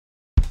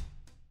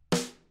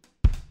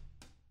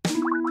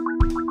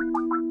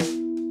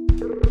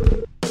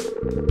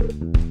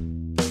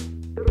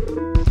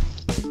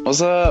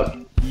What's up?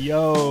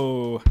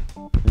 Yo.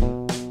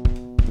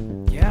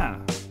 Yeah.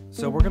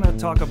 So we're going to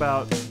talk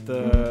about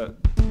the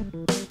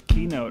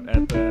keynote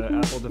at the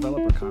Apple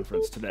Developer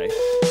Conference today.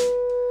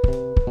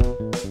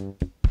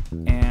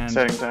 And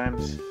Exciting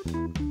times.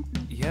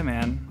 yeah,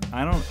 man.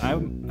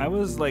 I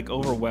was like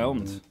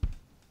overwhelmed.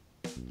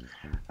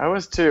 I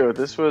was too.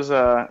 This was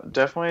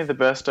definitely the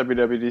best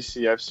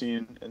WWDC I've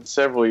seen in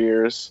several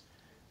years.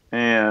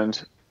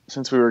 And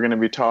since we were going to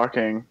be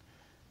talking,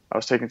 I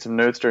was taking some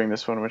notes during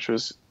this one, which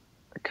was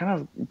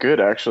kind of good,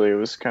 actually. It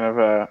was kind of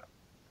a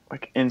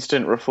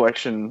instant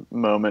reflection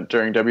moment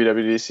during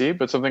WWDC.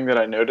 But something that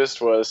I noticed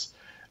was,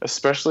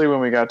 especially when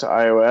we got to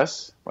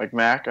iOS, like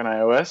Mac and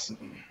iOS,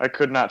 I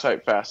could not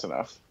type fast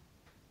enough.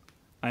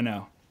 I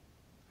know.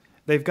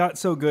 They've got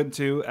so good,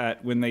 too,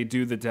 at when they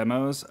do the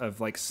demos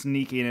of, like,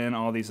 sneaking in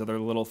all these other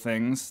little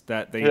things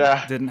that they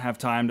didn't have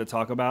time to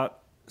talk about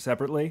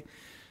separately.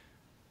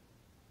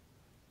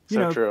 You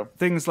know, true.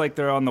 Things like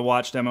they're on the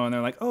Watch demo and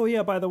they're like, oh,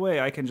 yeah, by the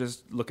way, I can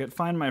just look at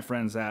Find My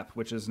Friends app,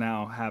 which is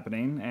now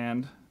happening,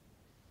 and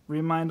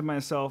remind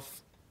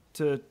myself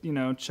to,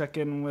 check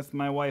in with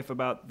my wife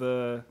about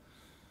the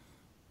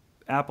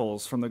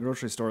apples from the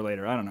grocery store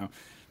later. I don't know.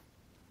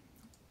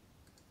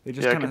 They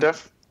just I could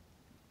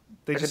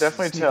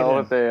definitely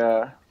tell that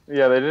they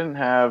didn't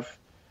have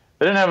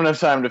enough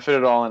time to fit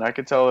it all in. I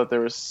could tell that there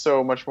was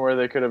so much more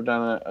they could have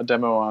done a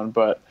demo on,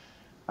 but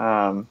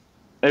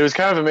it was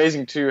kind of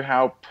amazing too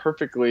how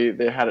perfectly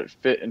they had it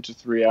fit into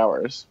 3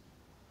 hours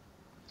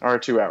or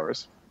 2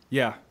 hours.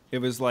 Yeah, it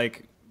was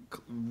like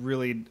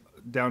really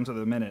down to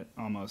the minute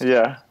almost.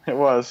 Yeah, it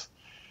was.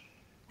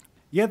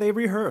 Yeah, they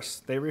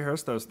rehearsed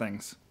those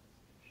things.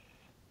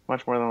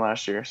 Much more than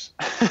last year's.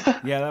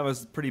 Yeah, that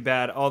was pretty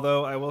bad.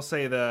 Although I will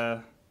say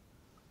well,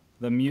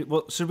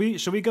 should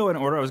we go in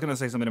order? I was going to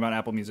say something about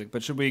Apple Music,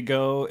 but should we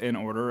go in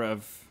order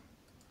of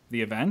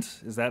the event?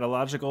 Is that a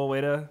logical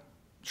way to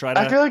try to?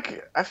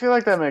 I feel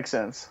like that makes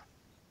sense.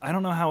 I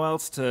don't know how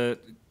else to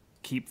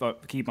keep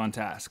on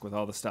task with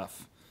all the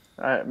stuff.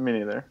 Me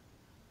neither.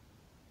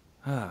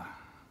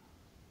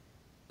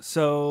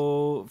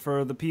 So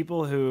for the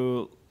people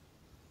who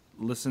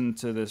listen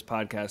to this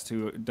podcast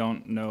who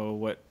don't know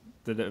what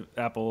the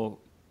Apple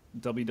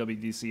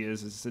WWDC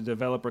is, it's a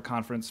developer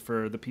conference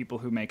for the people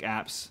who make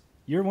apps.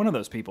 You're one of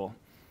those people.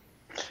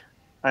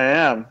 I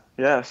am,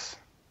 yes.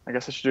 I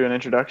guess I should do an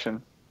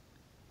introduction.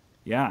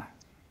 Yeah.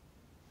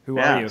 Who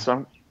are you?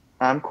 So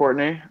I'm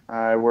Courtney.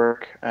 I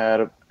work at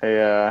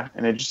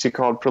an agency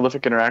called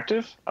Prolific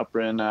Interactive up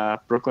in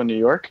Brooklyn, New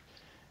York.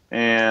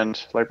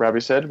 And like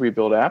Robbie said, we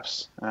build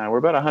apps. We're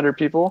about 100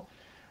 people.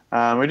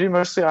 We do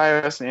mostly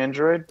iOS and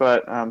Android,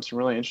 but some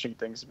really interesting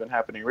things have been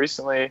happening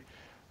recently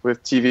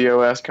with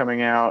tvOS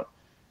coming out.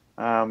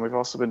 We've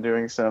also been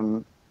doing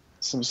some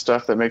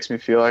stuff that makes me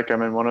feel like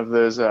I'm in one of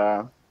those,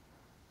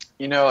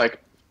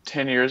 like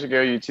 10 years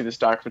ago, you'd see the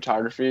stock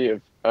photography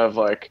of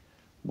like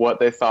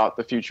what they thought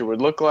the future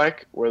would look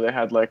like, where they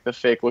had like the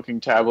fake looking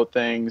tablet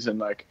things and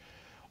like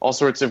all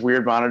sorts of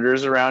weird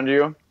monitors around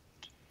you.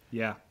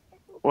 Yeah.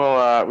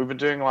 Well, we've been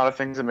doing a lot of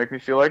things that make me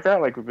feel like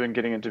that. Like we've been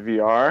getting into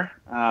VR,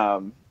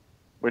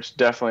 which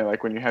definitely,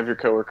 like when you have your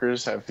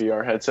coworkers have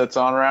VR headsets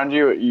on around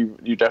you,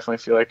 you definitely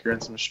feel like you're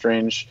in some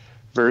strange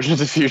version of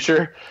the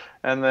future.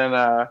 And then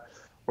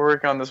we're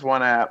working on this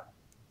one app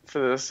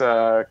for this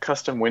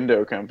custom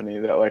window company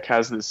that like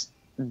has this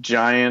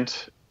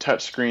giant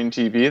touchscreen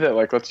TV that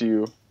like lets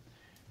you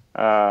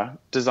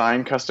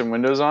design custom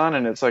windows on,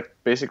 and it's like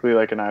basically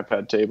like an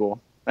iPad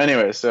table.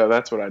 Anyway, so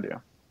that's what I do.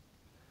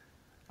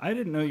 I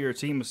didn't know your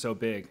team was so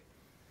big.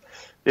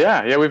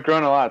 Yeah, we've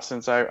grown a lot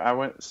since I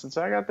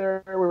got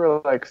there. We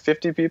were like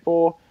 50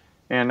 people,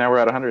 and now we're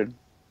at 100.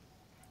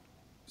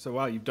 So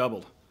wow, you've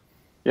doubled.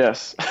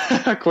 Yes,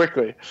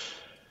 quickly.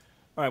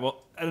 All right,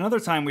 well, at another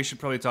time we should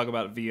probably talk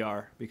about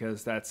VR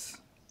because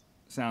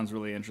sounds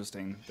really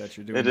interesting that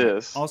you're doing. It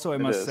is. Also, I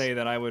must say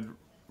that I would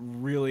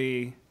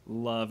really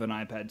love an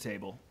iPad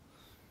table.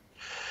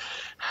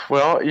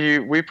 Well,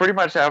 we pretty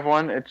much have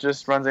one. It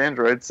just runs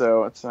Android,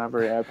 so it's not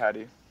very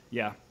iPad-y.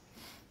 Yeah.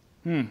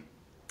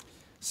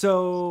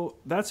 So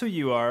that's who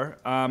you are.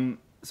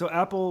 So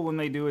Apple, when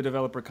they do a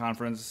developer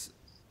conference,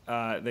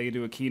 they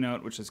do a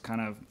keynote, which is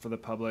kind of for the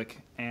public,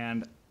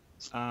 and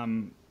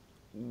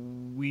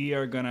we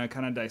are going to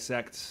kind of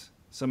dissect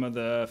some of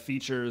the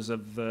features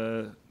of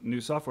the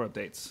new software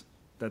updates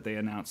that they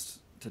announced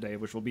today,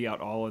 which will be out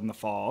all in the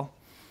fall.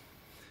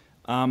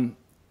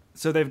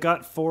 So they've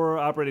got 4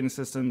 operating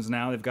systems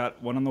now. They've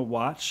got one on the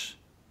Watch.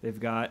 They've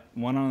got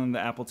one on the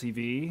Apple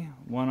TV,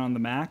 one on the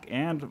Mac,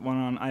 and one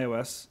on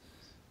iOS.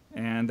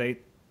 And I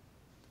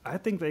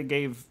think they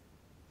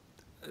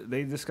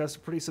discussed a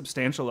pretty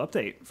substantial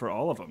update for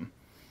all of them.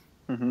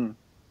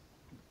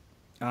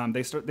 Mm-hmm.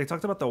 They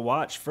talked about the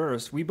Watch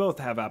first. We both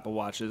have Apple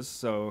Watches,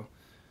 so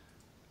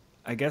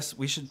I guess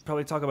we should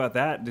probably talk about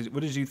that.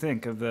 What did you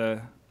think of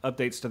the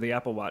updates to the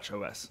Apple Watch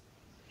OS?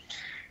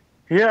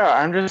 Yeah,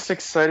 I'm just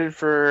excited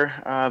for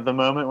the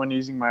moment when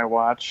using my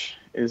watch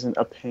isn't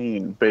a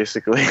pain,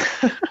 basically.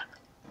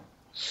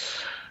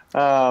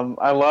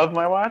 I love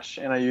my watch,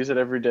 and I use it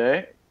every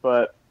day.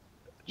 but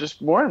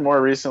just more and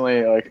more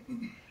recently, like,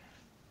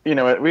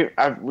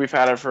 we've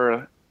had it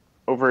for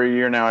over a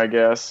year now, I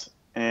guess,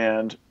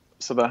 and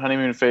so the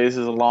honeymoon phase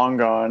is long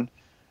gone,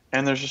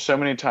 and there's just so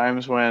many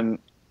times when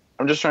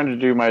I'm just trying to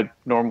do my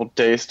normal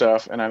day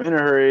stuff, and I'm in a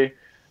hurry,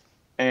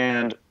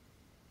 and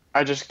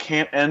I just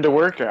can't end a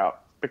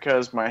workout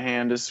because my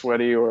hand is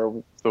sweaty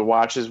or the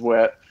watch is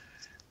wet,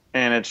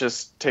 and it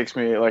just takes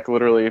me like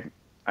literally.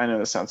 I know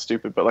this sounds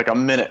stupid, but like a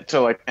minute to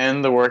like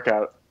end the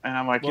workout, and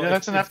I'm like, Well,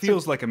 that's it enough.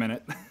 feels like a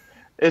minute.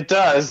 It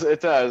does,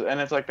 and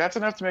it's like that's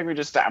enough to make me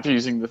just stop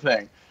using the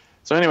thing.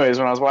 So, anyways,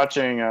 when I was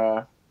watching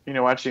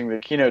the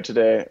keynote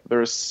today, there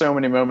were so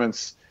many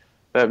moments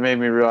that made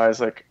me realize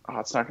like, oh,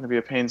 it's not going to be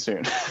a pain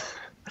soon.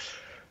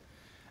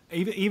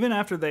 Even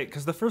after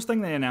because the first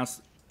thing they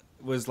announced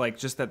was like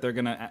just that they're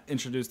gonna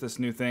introduce this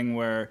new thing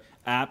where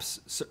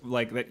apps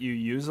like that you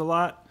use a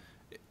lot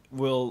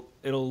it'll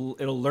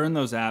learn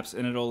those apps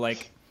and it'll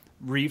like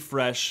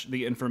refresh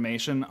the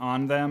information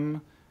on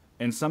them,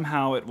 and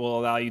somehow it will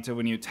allow you to,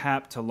 when you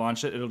tap to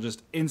launch it, it'll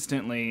just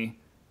instantly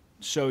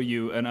show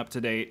you an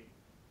up-to-date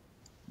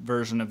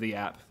version of the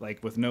app,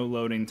 like with no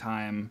loading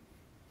time.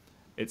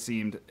 It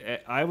seemed.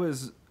 I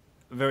was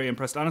very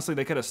impressed. Honestly,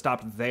 they could have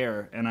stopped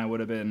there, and I would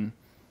have been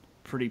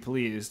pretty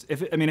pleased.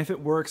 If it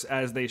works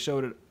as they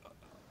showed it,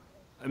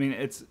 I mean,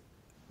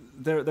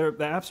 the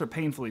apps are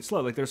painfully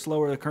slow. Like they're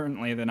slower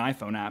currently than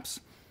iPhone apps.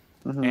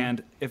 Mm-hmm.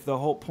 And if the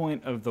whole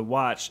point of the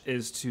watch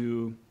is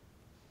to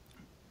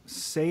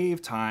save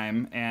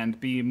time and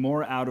be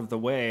more out of the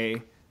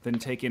way than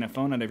taking a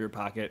phone out of your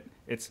pocket,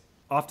 it's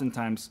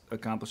oftentimes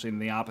accomplishing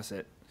the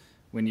opposite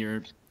when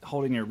you're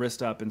holding your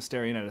wrist up and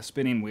staring at a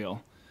spinning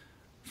wheel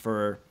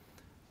for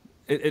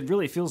it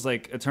really feels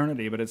like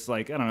eternity, but it's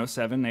like, I don't know,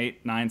 7,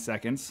 8, 9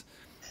 seconds.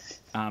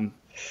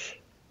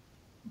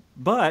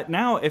 But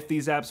now if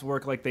these apps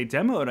work like they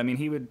demoed, I mean,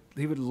 he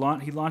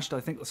launched, I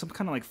think, some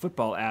kind of like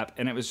football app,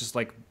 and it was just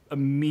like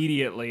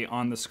immediately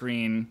on the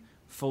screen,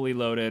 fully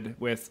loaded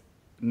with,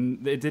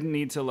 it didn't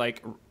need to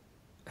like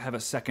have a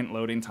second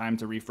loading time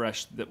to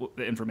refresh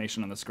the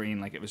information on the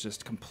screen. Like it was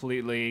just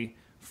completely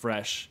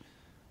fresh.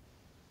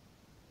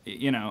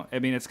 You know, I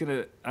mean,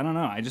 I don't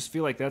know. I just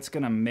feel like that's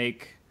going to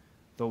make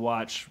the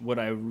watch what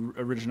I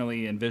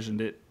originally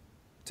envisioned it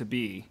to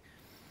be.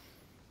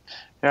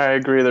 Yeah, I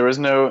agree. There was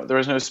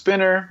no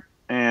spinner,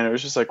 and it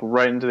was just like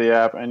right into the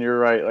app. And you're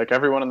right. Like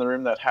everyone in the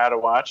room that had a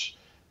watch,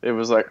 it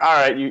was like, all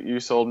right, you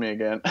sold me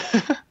again.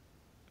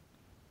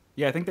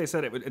 Yeah, I think they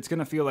said it's going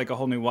to feel like a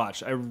whole new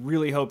watch. I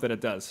really hope that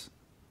it does.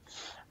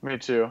 Me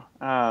too.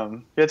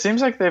 It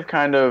seems like they've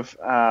kind of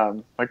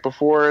like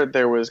before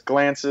there was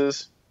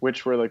glances,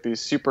 which were like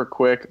these super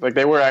quick, like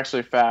they were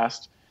actually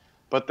fast,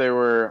 but they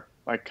were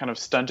like kind of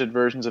stunted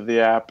versions of the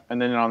app.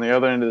 And then on the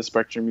other end of the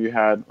spectrum, you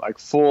had like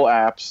full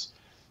apps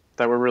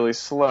that were really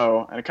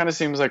slow. And it kind of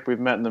seems like we've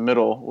met in the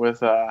middle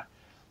with, I'm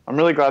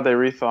really glad they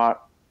rethought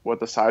what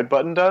the side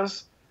button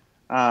does.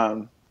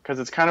 Because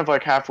it's kind of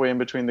like halfway in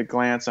between the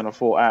glance and a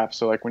full app.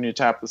 So like when you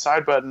tap the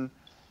side button,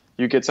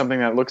 you get something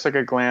that looks like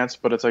a glance,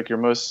 but it's like your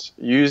most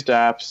used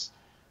apps.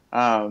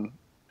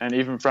 And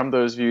even from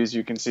those views,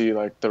 you can see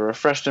like the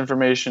refreshed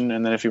information.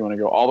 And then if you want to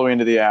go all the way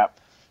into the app,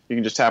 you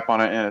can just tap on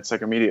it and it's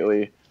like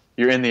immediately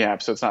you're in the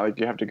app. So it's not like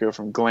you have to go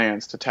from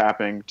glance to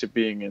tapping to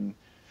being in,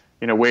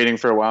 waiting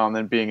for a while and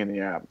then being in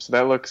the app. So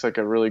that looks like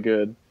a really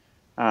good,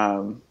 I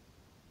don't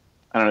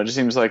know, it just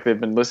seems like they've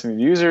been listening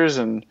to users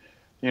and,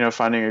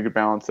 finding a good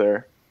balance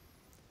there.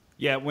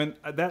 Yeah, when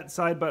that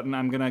side button,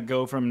 I'm going to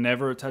go from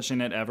never touching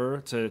it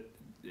ever to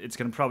it's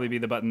going to probably be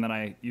the button that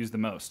I use the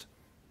most.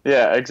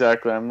 Yeah,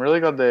 exactly. I'm really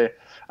glad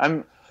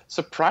I'm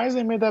surprised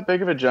they made that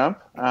big of a jump.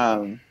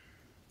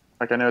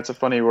 Like I know it's a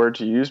funny word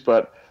to use,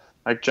 but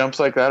like jumps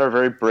like that are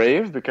very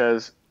brave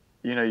because,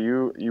 you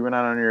went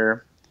out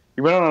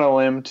on a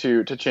limb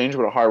to change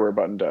what a hardware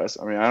button does.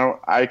 I mean,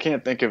 I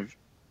can't think of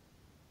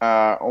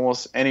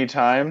almost any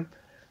time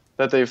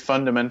that they've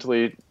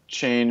fundamentally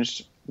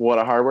changed what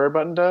a hardware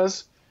button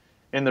does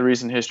in the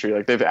recent history.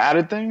 Like they've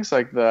added things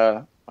like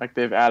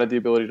they've added the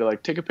ability to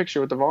like take a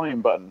picture with the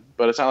volume button,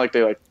 but it's not like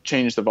they like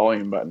changed the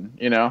volume button,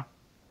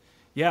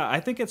 Yeah, I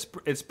think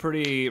it's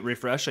pretty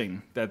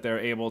refreshing that they're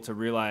able to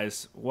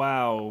realize,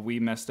 wow, we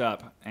messed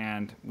up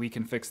and we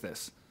can fix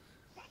this.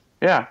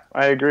 Yeah,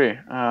 I agree.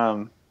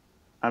 I'm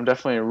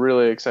definitely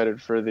really excited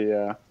for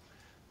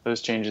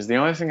those changes. The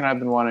only thing that I've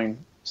been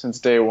wanting since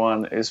day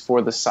one is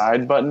for the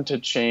side button to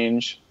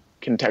change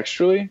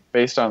contextually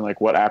based on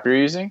like what app you're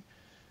using.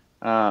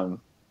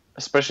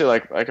 Especially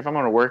like if I'm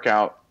on a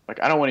workout,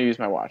 like I don't want to use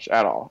my watch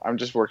at all. I'm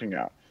just working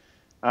out.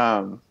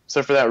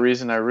 So for that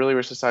reason, I really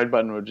wish the side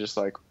button would just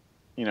like,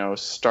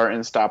 start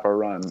and stop a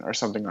run or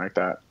something like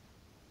that.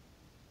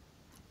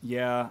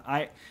 Yeah,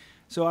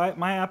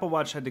 my Apple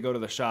Watch had to go to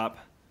the shop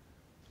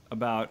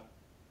about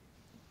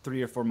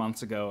 3 or 4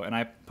 months ago, and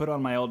I put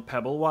on my old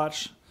Pebble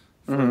watch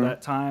for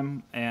that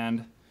time,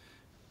 and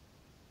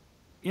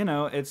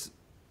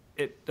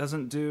it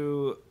doesn't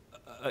do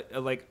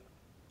like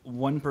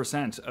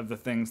 1% of the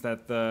things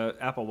that the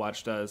Apple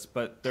Watch does,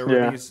 but there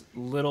were these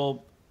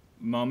little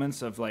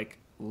moments of like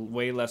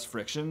way less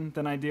friction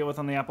than I deal with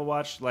on the Apple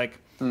Watch. Like,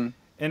 Mm.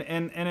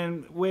 and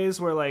in ways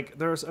where like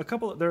there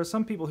are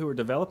some people who were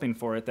developing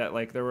for it that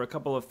like there were a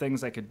couple of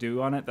things I could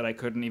do on it that I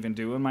couldn't even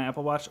do in my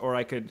Apple Watch, or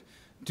I could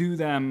do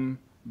them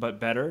but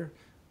better.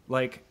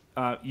 Like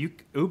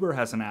Uber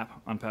has an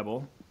app on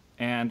Pebble,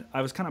 and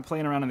I was kind of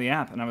playing around in the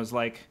app, and I was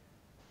like,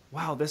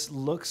 wow, this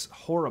looks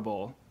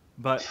horrible,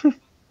 but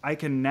I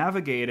can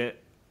navigate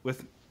it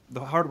with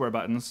the hardware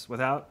buttons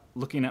without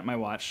looking at my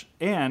watch.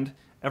 And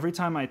every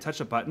time I touch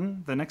a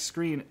button, the next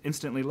screen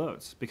instantly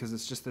loads because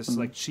it's just this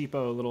like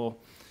cheapo little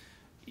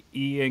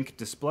e-ink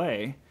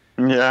display.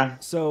 Yeah.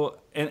 So,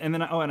 and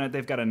then, and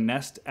they've got a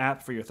Nest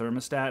app for your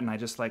thermostat, and I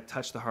just like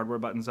touch the hardware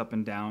buttons up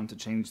and down to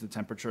change the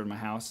temperature of my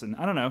house. And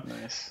I don't know,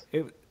 Nice.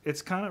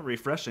 it's kind of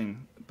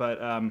refreshing,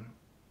 but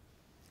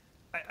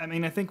I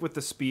mean, I think with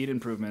the speed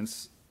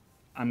improvements,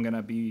 I'm going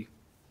to be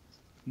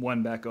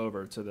one back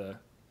over to the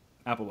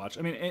Apple Watch.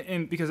 I mean,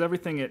 and because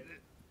everything it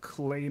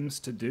claims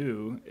to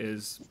do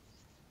is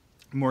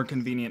more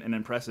convenient and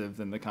impressive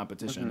than the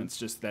competition. Mm-hmm. It's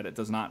just that it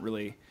does not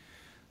really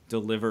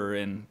deliver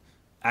in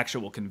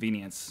actual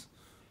convenience.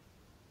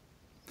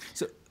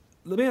 So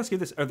let me ask you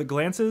this. Are the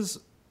glances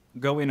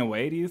going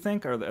away, do you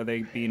think? Are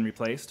they being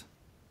replaced?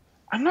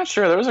 I'm not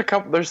sure.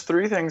 There's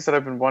three things that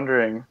I've been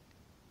wondering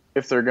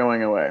if they're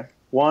going away.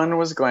 One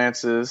was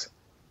glances.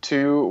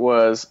 Two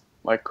was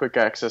like quick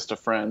access to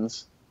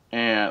friends,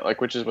 and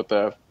like which is what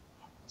the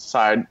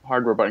side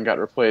hardware button got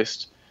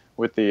replaced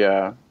with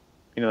the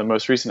the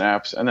most recent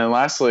apps. And then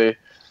lastly,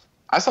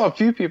 I saw a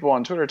few people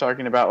on Twitter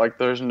talking about like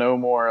there's no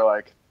more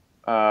like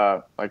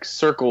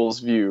circles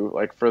view,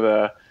 like for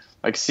the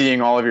like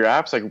seeing all of your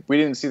apps. Like we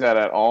didn't see that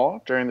at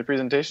all during the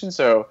presentation.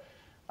 So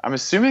I'm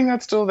assuming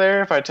that's still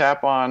there if I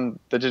tap on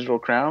the digital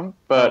crown,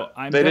 but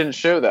they didn't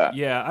show that.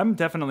 Yeah, I'm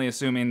definitely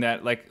assuming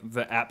that like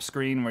the app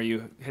screen where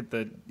you hit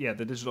the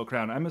digital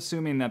crown, I'm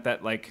assuming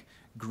that like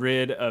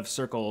grid of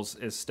circles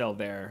is still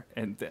there,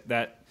 and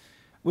that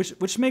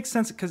which makes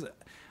sense because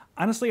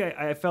honestly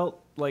I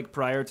felt like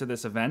prior to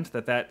this event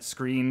that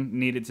screen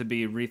needed to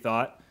be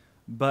rethought,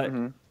 but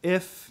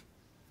if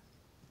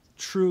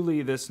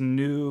truly this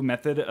new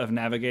method of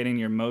navigating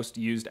your most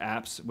used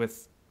apps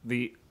with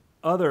the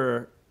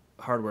other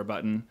hardware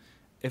button,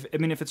 if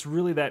it's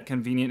really that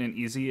convenient and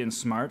easy and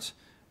smart,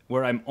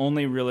 where I'm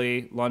only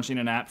really launching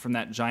an app from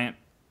that giant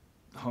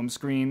home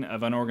screen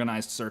of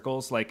unorganized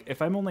circles, like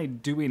if I'm only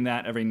doing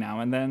that every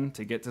now and then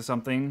to get to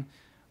something,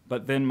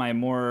 but then my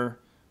more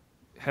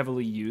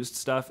heavily used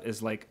stuff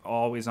is like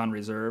always on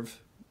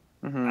reserve,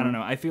 I don't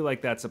know. I feel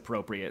like that's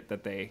appropriate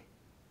that they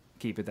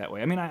keep it that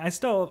way. I mean, I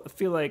still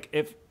feel like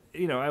if,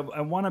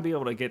 I want to be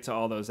able to get to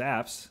all those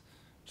apps,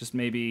 just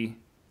maybe,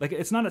 like,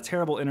 it's not a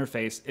terrible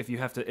interface if you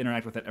have to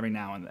interact with it every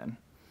now and then.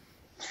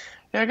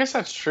 Yeah, I guess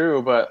that's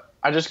true, but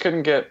I just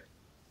couldn't get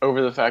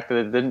over the fact that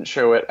it didn't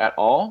show it at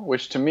all,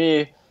 which to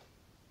me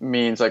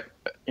means like,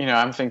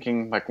 I'm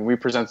thinking like when we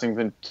present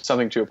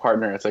something to a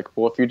partner, it's like,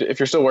 well, if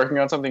you're still working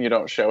on something, you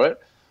don't show it.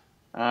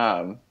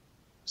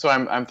 So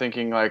I'm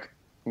thinking like,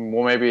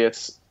 well, maybe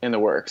it's in the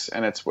works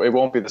and it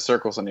won't be the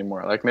circles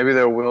anymore. Like maybe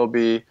there will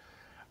be,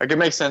 like it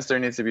makes sense there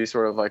needs to be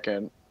sort of like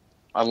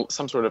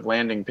some sort of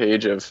landing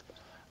page of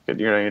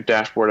a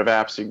dashboard of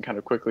apps you can kind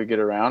of quickly get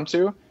around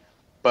to,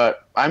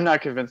 but I'm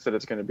not convinced that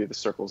it's going to be the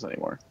circles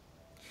anymore.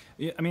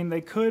 Yeah, I mean, they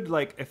could,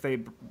 like, if they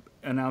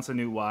announce a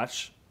new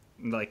watch,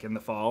 like in the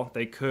fall,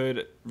 they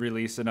could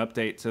release an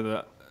update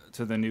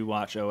to the new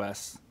watch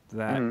OS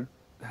that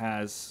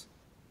has,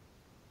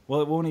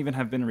 well, it won't even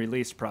have been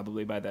released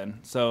probably by then.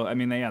 So, I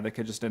mean, they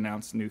could just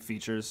announce new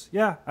features.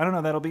 Yeah, I don't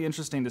know. That'll be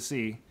interesting to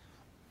see.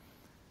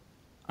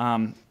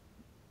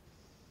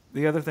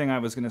 The other thing I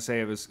was going to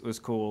say was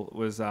cool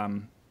was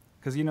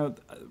because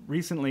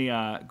recently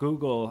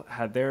Google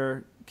had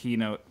their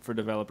keynote for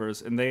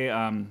developers, and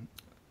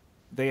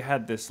they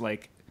had this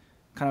like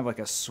kind of like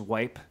a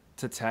swipe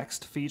to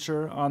text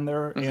feature on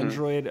their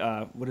Android.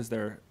 What is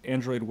their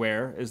Android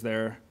Wear is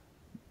their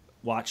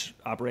watch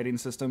operating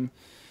system,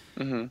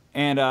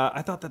 and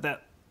I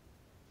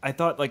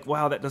thought like,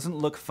 wow, that doesn't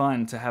look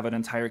fun to have an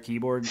entire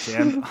keyboard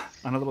jammed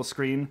on a little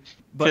screen,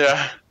 but.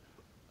 Yeah.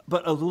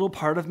 But a little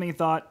part of me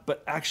thought,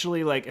 but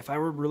actually, like, if I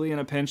were really in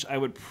a pinch, I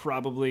would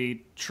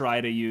probably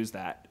try to use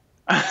that.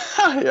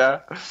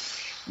 Yeah.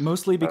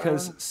 Mostly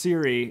because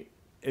Siri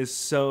is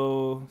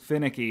so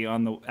finicky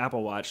on the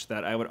Apple Watch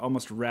that I would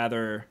almost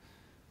rather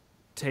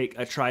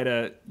try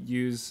to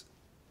use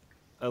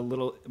a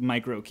little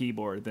micro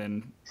keyboard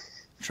than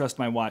trust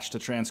my watch to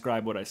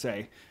transcribe what I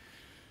say.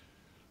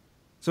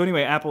 So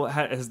anyway, Apple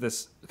has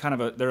this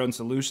kind of their own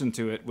solution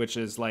to it, which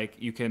is like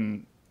you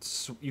can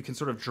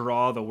sort of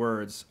draw the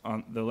words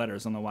on the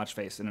letters on the watch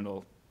face, and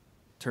it'll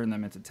turn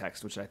them into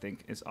text, which I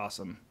think is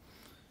awesome.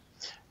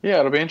 Yeah,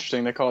 it'll be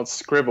interesting. They call it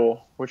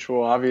Scribble, which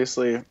will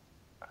obviously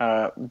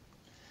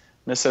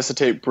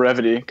necessitate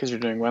brevity because you're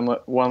doing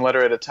one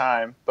letter at a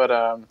time.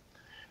 But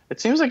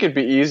it seems like it'd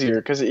be easier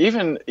because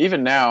even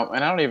now,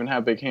 and I don't even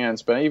have big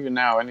hands, but even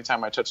now,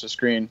 anytime I touch the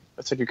screen,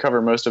 it's like you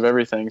cover most of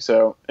everything.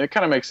 So it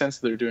kind of makes sense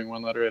that they're doing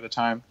one letter at a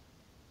time.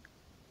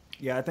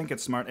 Yeah, I think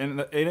it's smart, and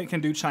it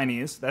can do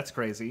Chinese. That's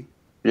crazy.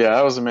 Yeah,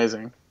 that was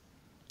amazing.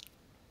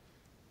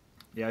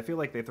 Yeah, I feel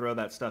like they throw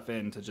that stuff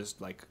in to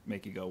just like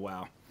make you go,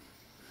 wow.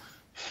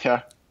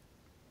 Yeah.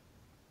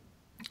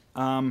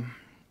 Um,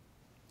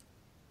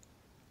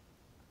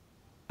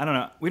 I don't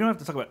know. We don't have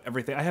to talk about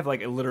everything. I have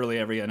like literally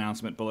every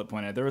announcement bullet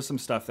pointed. There was some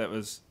stuff that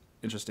was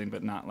interesting,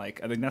 but not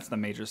like. I think that's the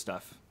major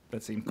stuff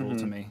that seemed cool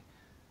to me.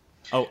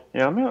 Oh,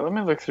 Yeah, let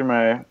me look through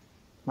my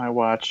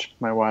watch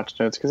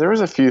notes because there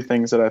was a few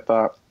things that I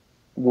thought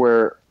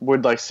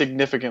would like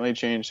significantly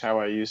change how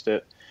I used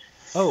it.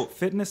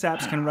 fitness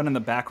apps can run in the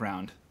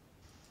background.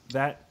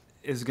 That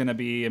is going to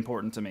be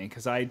important to me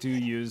because I do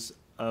use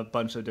a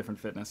bunch of different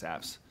fitness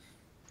apps.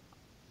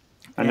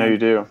 I know you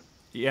do.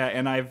 Yeah,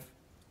 and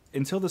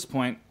until this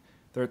point,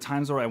 there are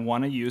times where I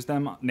want to use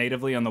them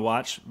natively on the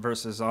watch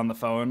versus on the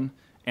phone,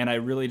 and I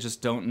really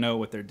just don't know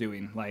what they're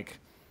doing. Like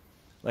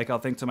I'll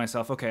think to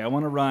myself, okay, I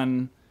want to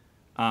run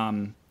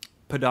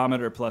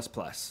Pedometer Plus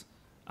Plus.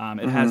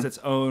 It has its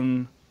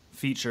own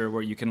feature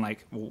where you can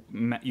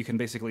you can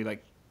basically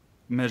like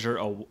measure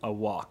a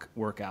walk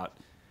workout,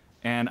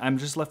 and I'm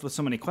just left with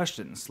so many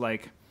questions.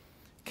 Like,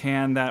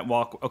 can that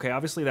walk? Okay,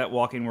 obviously that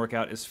walking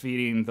workout is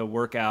feeding the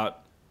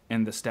workout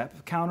and the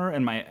step counter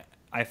in my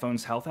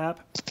iPhone's health app,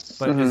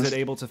 but is it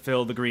able to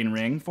fill the green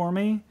ring for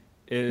me?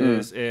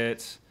 Is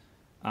it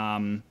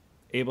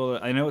able to,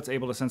 I know it's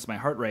able to sense my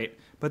heart rate,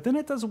 but then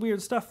it does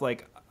weird stuff.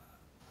 Like,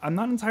 I'm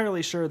not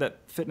entirely sure that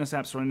fitness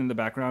apps running in the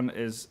background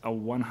is a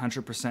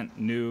 100%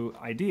 new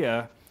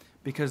idea,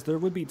 because there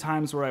would be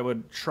times where I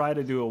would try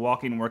to do a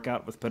walking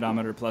workout with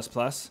Pedometer Plus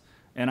Plus,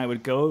 and I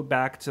would go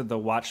back to the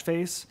watch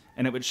face,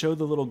 and it would show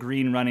the little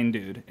green running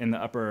dude in the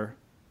upper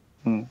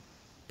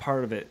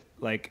part of it.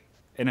 Like,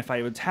 and if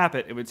I would tap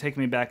it, it would take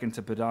me back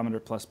into Pedometer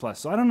Plus Plus.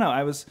 So I don't know.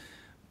 I was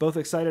both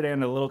excited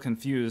and a little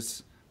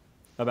confused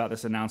about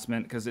this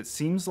announcement, because it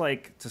seems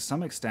like to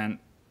some extent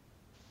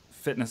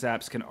fitness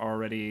apps can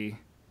already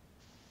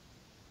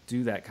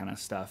do that kind of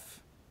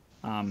stuff.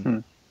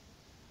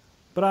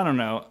 But I don't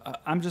know.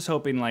 I'm just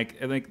hoping I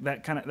think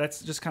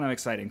that's just kind of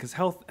exciting, because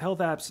health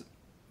apps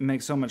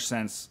make so much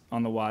sense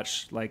on the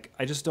watch. Like,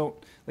 I just don't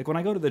like when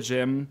I go to the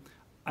gym.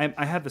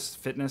 I have this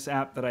fitness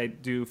app that I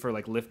do for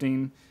like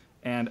lifting,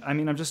 and I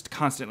mean I'm just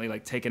constantly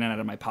like taking it out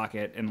of my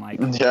pocket and like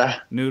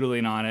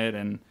noodling on it,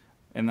 and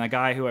the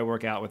guy who I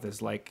work out with is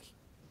like,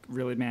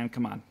 really, man,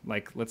 come on,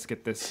 like let's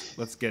get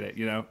it,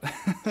 you know.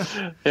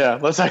 Yeah,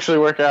 let's actually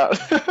work out.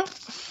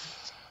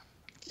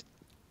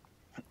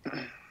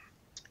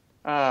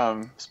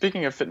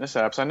 Speaking of fitness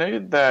apps, I know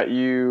that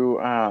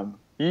you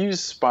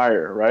use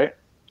Spire, right?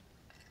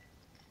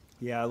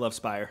 Yeah, I love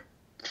Spire.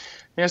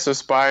 Yeah, so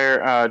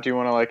Spire, do you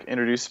want to like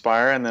introduce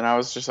Spire? And then I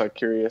was just like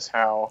curious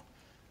how,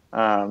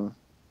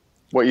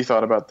 what you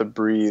thought about the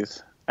Breathe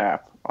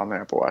app on the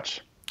Apple Watch.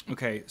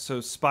 Okay,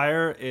 so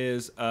Spire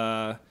is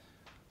a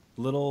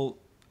little,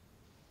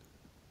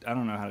 I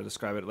don't know how to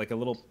describe it, like a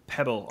little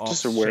pebble,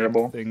 just a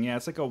wearable thing. Yeah,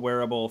 it's like a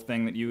wearable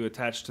thing that you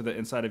attach to the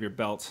inside of your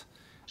belt,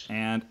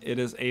 and it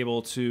is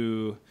able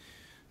to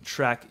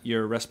track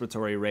your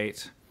respiratory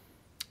rate,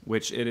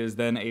 which it is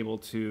then able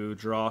to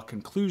draw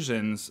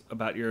conclusions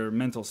about your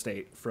mental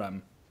state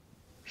from.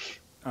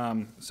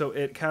 So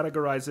it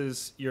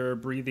categorizes your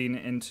breathing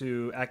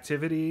into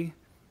activity,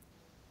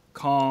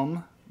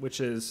 calm, which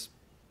is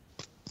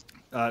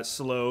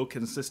slow,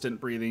 consistent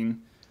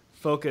breathing,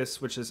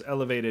 focus, which is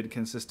elevated,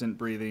 consistent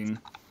breathing,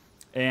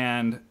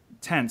 and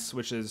tense,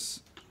 which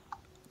is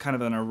kind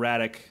of an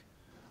erratic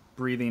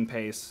breathing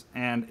pace.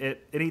 And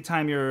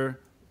anytime you're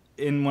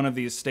in one of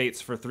these states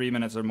for 3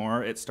 minutes or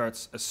more, it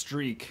starts a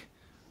streak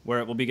where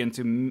it will begin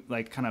to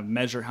like kind of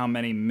measure how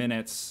many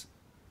minutes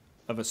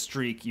of a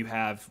streak you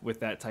have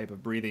with that type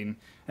of breathing.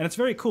 And it's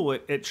very cool.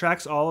 It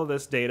tracks all of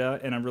this data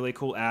in a really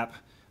cool app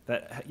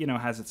that, you know,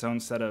 has its own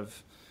set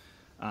of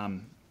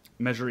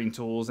measuring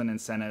tools and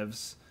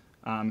incentives.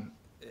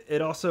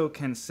 It also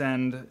can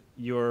send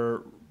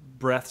your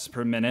breaths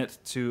per minute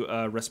to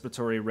a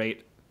respiratory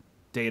rate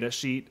data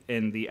sheet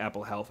in the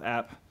Apple Health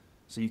app,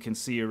 so you can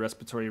see your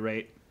respiratory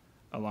rate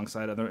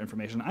alongside other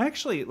information. I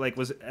actually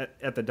was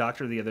at the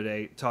doctor the other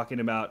day talking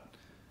about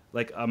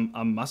like a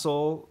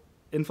muscle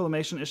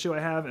inflammation issue I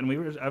have,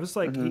 and I was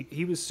like,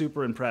 he was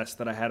super impressed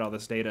that I had all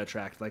this data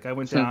tracked. Like, I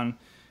went down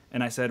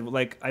and I said,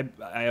 like,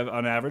 I have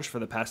on average for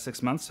the past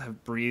 6 months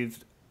have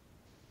breathed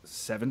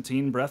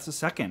 17 breaths a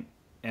second,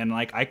 and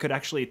like I could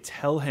actually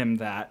tell him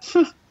that.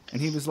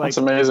 And he was like, that's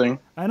amazing.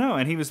 I know.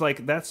 And he was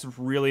like, that's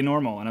really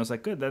normal. And I was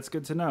like, good, that's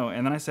good to know.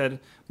 And then I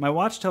said, my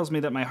watch tells me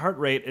that my heart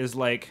rate is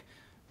like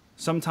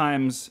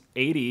sometimes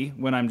 80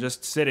 when I'm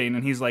just sitting.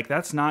 And he's like,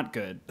 that's not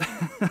good.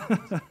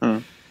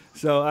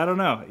 So I don't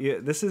know.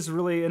 This is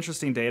really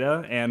interesting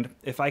data. And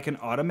if I can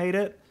automate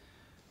it,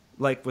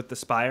 like with the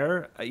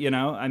Spire, you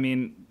know, I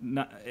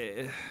mean,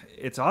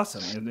 it's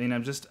awesome. I mean,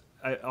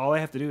 all I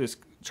have to do is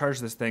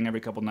charge this thing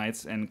every couple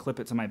nights and clip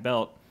it to my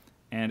belt,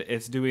 and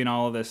it's doing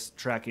all of this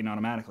tracking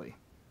automatically.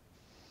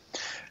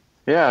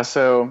 Yeah,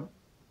 so,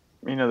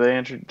 you know,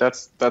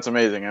 that's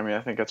amazing. I mean,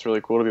 I think that's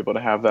really cool to be able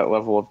to have that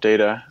level of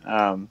data.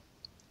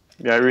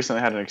 Yeah, I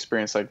recently had an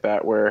experience like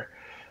that where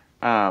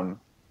um,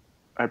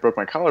 I broke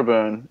my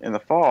collarbone in the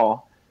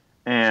fall,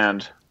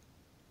 and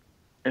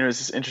it was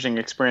this interesting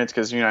experience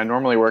because I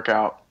normally work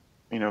out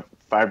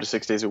 5 to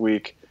 6 days a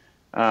week,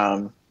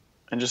 um,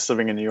 and just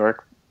living in New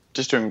York,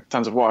 just doing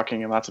tons of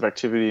walking and lots of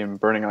activity and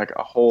burning like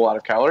a whole lot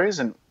of calories.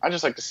 And I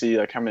just like to see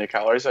like how many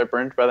calories I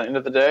burned by the end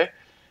of the day.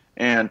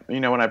 And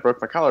when I broke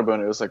my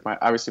collarbone, it was like my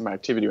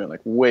activity went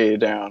like way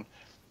down,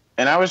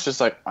 and I was just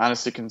like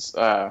honestly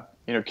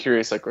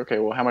curious, like, okay,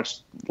 well, how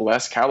much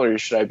less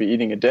calories should I be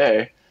eating a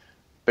day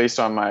based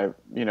on my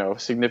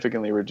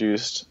significantly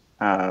reduced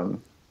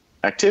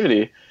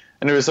activity.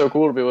 And it was so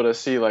cool to be able to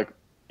see, like,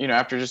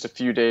 after just a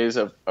few days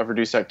of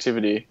reduced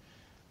activity,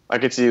 I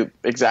could see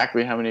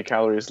exactly how many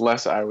calories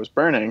less I was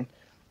burning,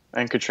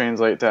 and could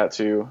translate that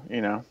to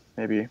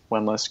maybe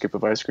one less scoop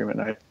of ice cream at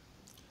night.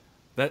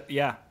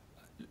 Yeah,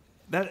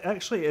 that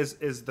actually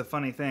is the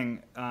funny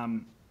thing,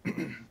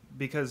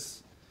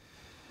 because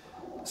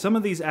some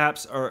of these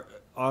apps are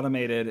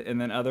automated, and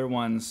then other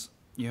ones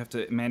you have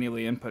to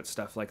manually input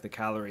stuff like the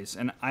calories.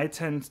 And I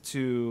tend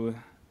to,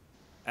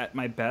 at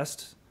my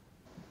best,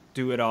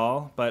 do it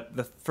all. But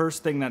the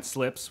first thing that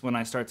slips when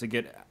I start to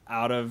get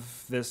out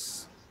of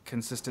this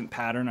consistent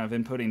pattern of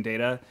inputting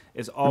data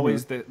is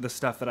always the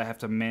stuff that I have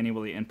to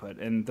manually input.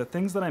 And the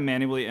things that I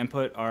manually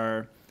input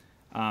are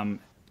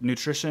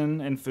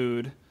nutrition and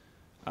food,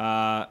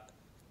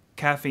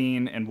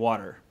 caffeine, and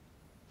water.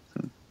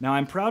 Now,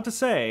 I'm proud to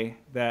say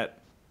that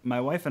my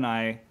wife and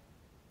I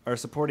are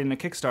supporting a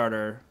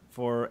Kickstarter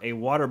for a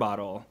water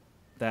bottle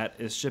that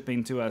is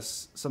shipping to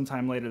us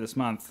sometime later this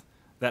month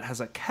that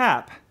has a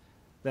cap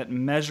that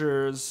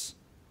measures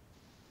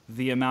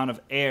the amount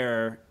of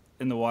air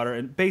in the water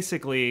and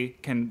basically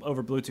can,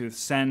 over Bluetooth,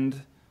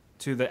 send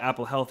to the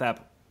Apple Health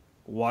app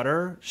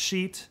water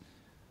sheet,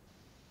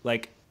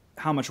 like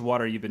how much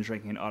water you've been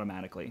drinking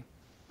automatically.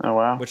 Oh,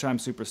 wow. Which I'm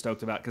super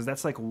stoked about, because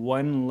that's like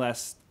one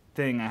less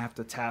thing I have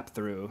to tap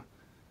throughout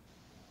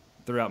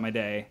my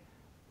day.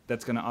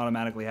 That's going to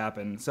automatically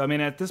happen. So I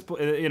mean, at this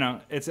point,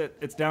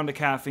 it's down to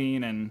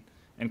caffeine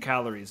and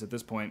calories at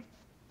this point.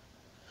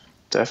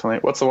 Definitely.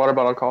 What's the water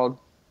bottle called?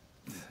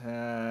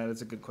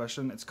 That's a good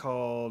question. It's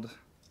called,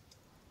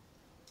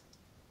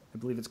 I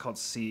believe it's called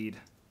Seed.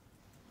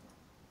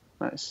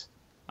 Nice.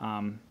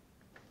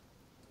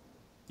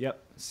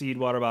 Yep, Seed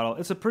water bottle.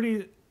 It's a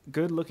pretty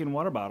good looking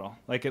water bottle.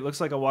 Like, it looks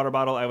like a water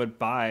bottle I would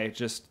buy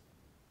just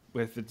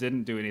if it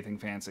didn't do anything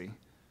fancy.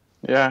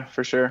 Yeah,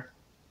 for sure.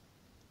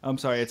 I'm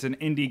sorry, it's an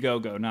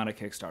Indiegogo, not a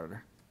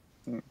Kickstarter.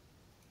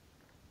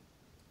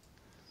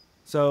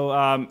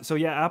 So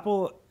yeah,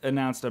 Apple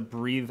announced a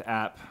Breathe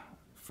app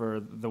for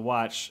the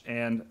watch,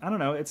 and I don't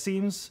know, it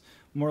seems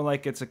more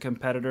like it's a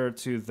competitor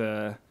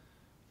to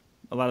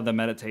a lot of the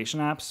meditation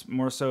apps,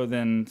 more so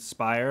than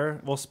Spire.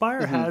 Well,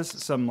 Spire has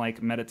some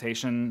like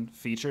meditation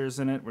features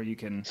in it where you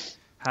can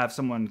have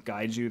someone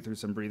guide you through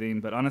some breathing,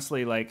 but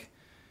honestly, like,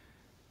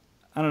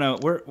 I don't know.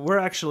 We're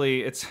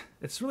actually, it's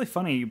really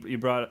funny you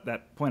brought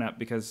that point up,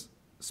 because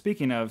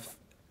speaking of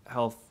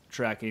health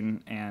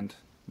tracking and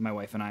my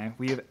wife and I,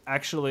 we have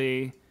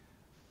actually,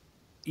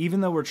 even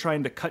though we're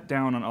trying to cut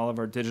down on all of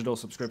our digital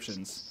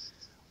subscriptions,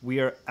 we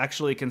are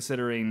actually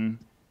considering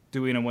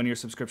doing a 1-year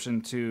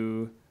subscription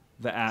to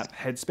the app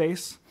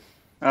Headspace.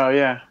 Oh,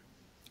 yeah.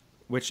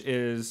 Which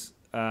is,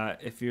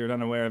 if you're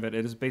unaware of it,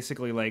 it is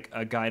basically like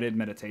a guided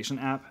meditation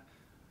app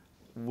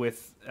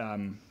with,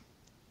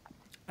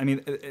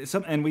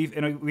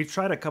 we've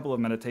tried a couple of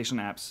meditation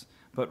apps,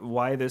 but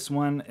why this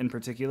one in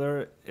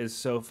particular is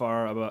so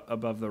far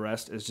above the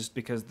rest is just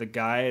because the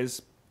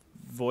guy's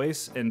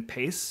voice and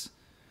pace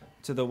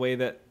to the way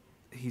that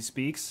he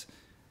speaks,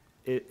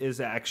 it is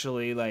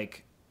actually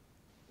like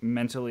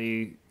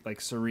mentally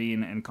like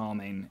serene and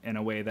calming in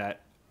a way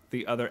that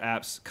the other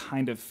apps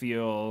kind of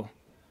feel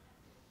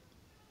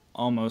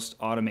almost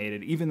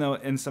automated, even though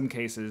in some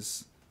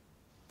cases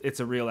it's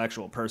a real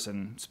actual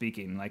person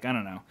speaking. Like, I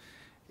don't know.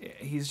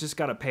 He's just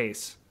got a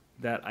pace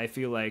that I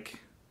feel like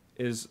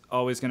is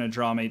always going to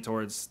draw me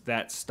towards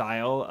that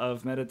style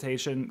of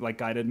meditation, like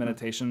guided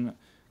meditation.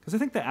 Because I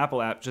think the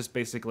Apple app just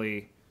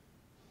basically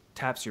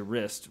taps your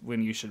wrist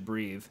when you should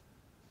breathe.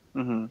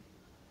 Mm-hmm.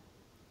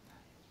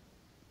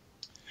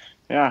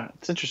 Yeah,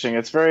 it's interesting.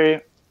 It's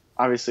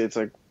obviously it's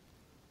like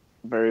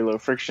very low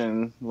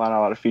friction, not a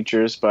lot of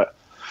features, but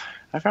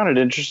I found it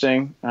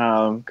interesting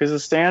because the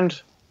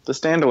stand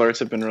alerts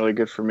have been really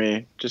good for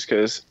me, just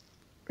because,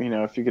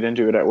 if you get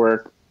into it at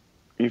work,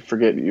 you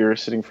forget you're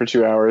sitting for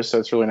 2 hours, so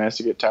it's really nice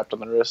to get tapped on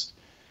the wrist.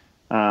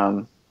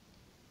 I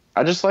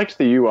just liked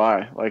the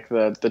UI, like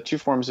the two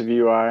forms of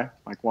UI.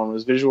 Like, one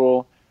was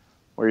visual,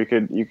 where you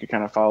could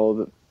kind of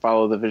follow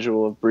the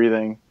visual of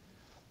breathing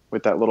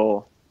with that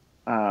little,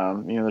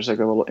 there's like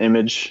a little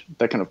image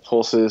that kind of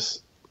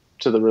pulses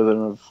to the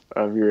rhythm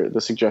of the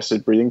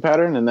suggested breathing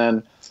pattern. And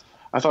then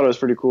I thought it was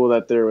pretty cool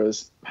that there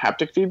was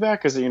haptic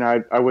feedback, because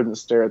I wouldn't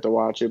stare at the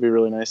watch. It'd be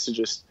really nice to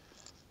just,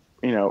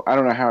 I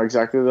don't know how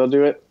exactly they'll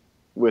do it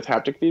with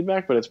haptic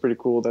feedback, but it's pretty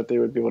cool that they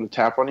would be able to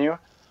tap on you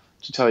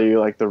to tell you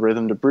like the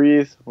rhythm to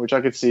breathe, which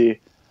I could see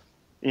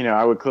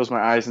I would close my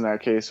eyes in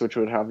that case, which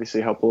would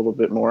obviously help a little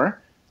bit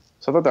more.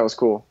 So I thought that was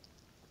cool.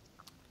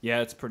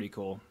 Yeah, it's pretty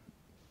cool.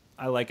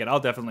 I like it. I'll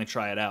definitely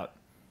try it out.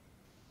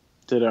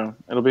 Ditto.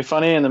 It'll be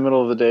funny in the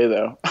middle of the day,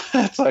 though.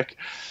 It's like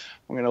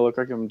I'm gonna look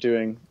like I'm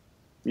doing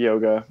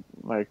yoga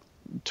like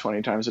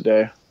 20 times a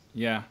day.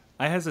 Yeah,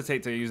 I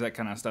hesitate to use that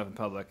kind of stuff in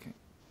public.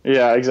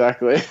 Yeah,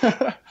 exactly.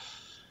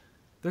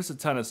 There's a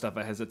ton of stuff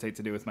I hesitate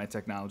to do with my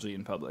technology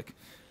in public.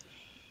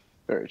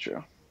 Very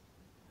true.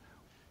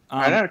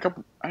 I Um, had a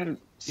couple.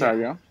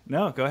 Sorry, yeah. go.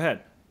 No, go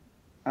ahead.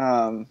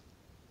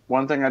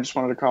 One thing I just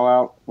wanted to call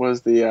out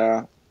was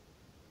the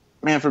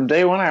man, from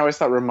day one. I always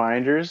thought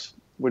reminders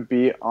would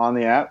be on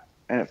the app,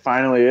 and it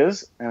finally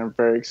is, and I'm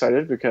very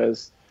excited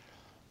because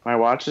my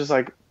watch is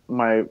like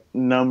my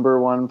number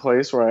one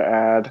place where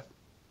I add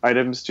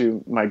items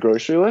to my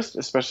grocery list,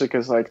 especially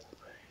because like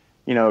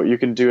you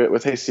can do it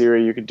with Hey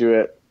Siri, you could do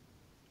it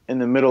in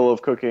the middle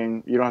of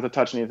cooking. You don't have to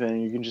touch anything.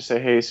 You can just say,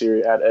 Hey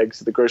Siri, add eggs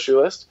to the grocery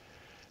list.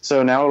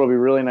 So now it'll be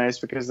really nice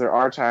because there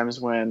are times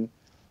when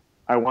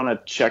I want to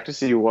check to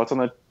see what's on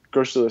the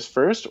grocery list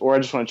first, or I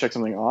just want to check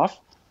something off.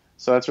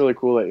 So that's really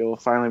cool that you'll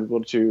finally be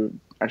able to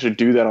actually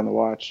do that on the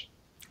watch.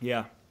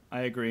 Yeah,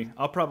 I agree.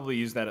 I'll probably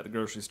use that at the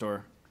grocery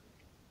store.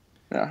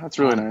 Yeah, that's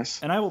really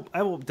nice. And I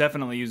will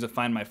definitely use a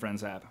Find My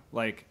Friends app.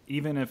 Like,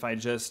 even if I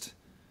just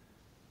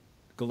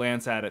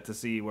glance at it to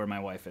see where my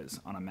wife is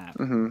on a map.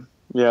 Mm-hmm.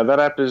 Yeah, that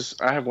app is.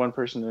 I have one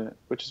person in it,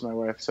 which is my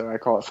wife, so I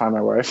call it Find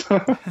My Wife.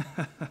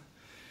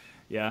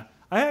 Yeah,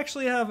 I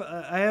actually have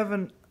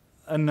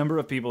a number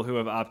of people who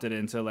have opted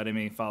into letting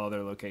me follow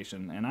their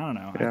location, and I don't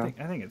know.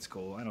 Yeah. I think it's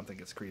cool. I don't think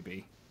it's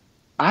creepy.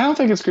 I don't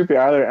think it's creepy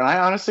either, and I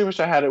honestly wish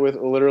I had it with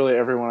literally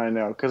everyone I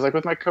know. Because like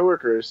with my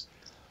coworkers,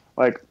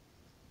 like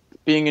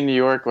being in New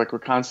York, like we're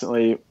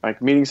constantly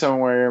like meeting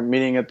somewhere,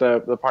 meeting at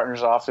the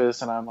partner's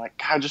office, and I'm like,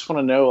 God, I just want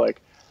to know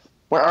like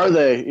where are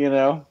they?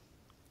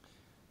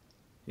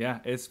 Yeah,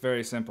 it's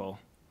very simple.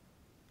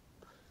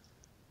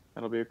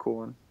 That'll be a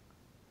cool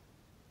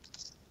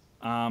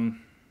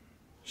one.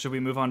 Should we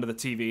move on to the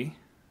TV?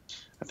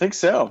 I think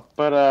so,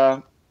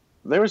 but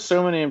there were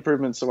so many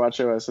improvements to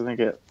WatchOS. I think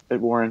it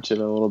warranted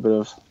a little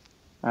bit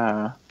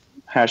of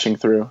hashing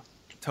through.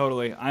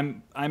 Totally.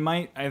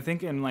 I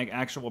think in like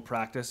actual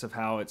practice of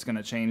how it's going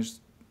to change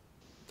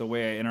the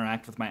way I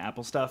interact with my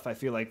Apple stuff, I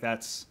feel like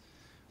that's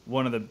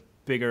one of the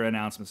bigger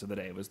announcements of the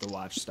day was the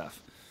watch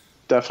stuff.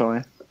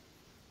 Definitely.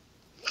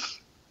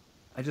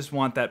 I just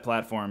want that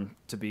platform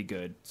to be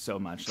good so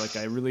much. Like,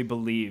 I really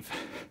believe.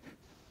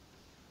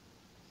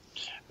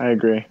 I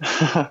agree.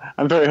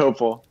 I'm very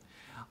hopeful.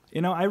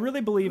 I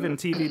really believe in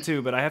TV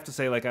too, but I have to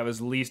say, like, I was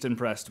least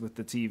impressed with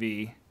the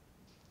TV.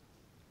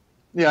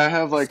 Yeah, I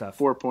have like stuff.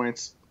 4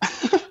 points.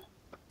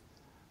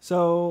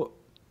 So,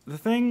 the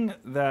thing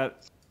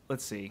that,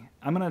 let's see,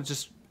 I'm going to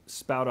just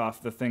spout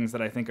off the things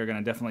that I think are going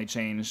to definitely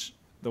change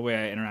the way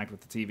I interact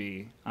with the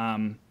TV.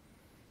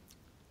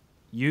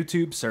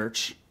 YouTube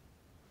search.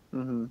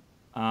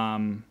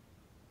 Mm-hmm.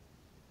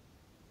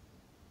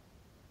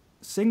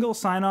 Single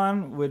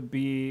sign-on would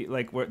be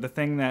like the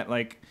thing that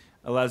like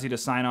allows you to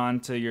sign on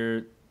to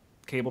your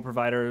cable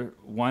provider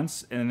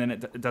once, and then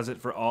it does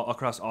it for all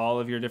across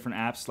all of your different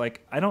apps.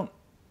 Like I don't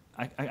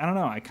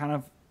know. I kind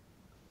of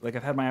like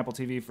I've had my Apple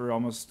TV for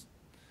almost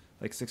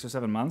like 6 or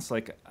 7 months.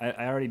 Like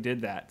I already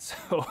did that.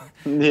 So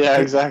yeah,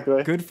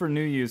 exactly. Good for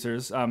new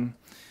users.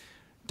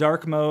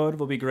 Dark mode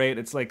will be great.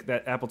 It's like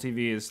that Apple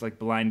TV is like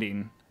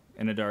blinding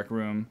in a dark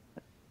room.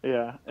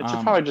 Yeah, it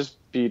should probably just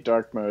be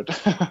dark mode.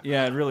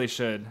 Yeah, it really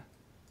should.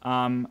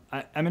 I'm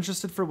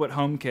interested for what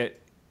HomeKit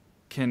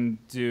can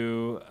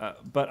do,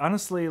 but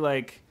honestly,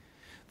 like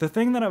the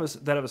thing that I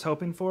was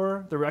hoping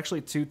for, there were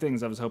actually two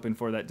things I was hoping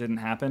for that didn't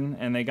happen,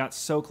 and they got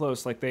so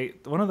close. Like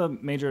one of the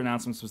major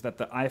announcements was that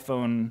the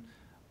iPhone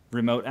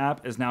remote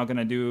app is now going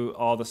to do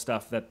all the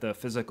stuff that the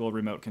physical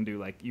remote can do.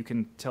 Like you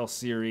can tell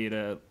Siri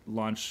to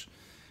launch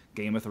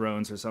Game of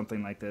Thrones or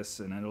something like this,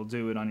 and it'll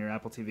do it on your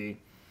Apple TV.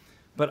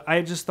 But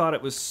I just thought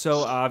it was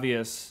so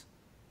obvious,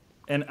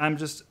 and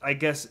I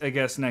guess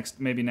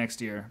maybe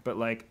next year, but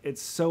like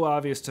it's so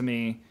obvious to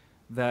me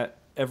that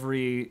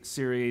every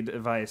Siri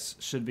device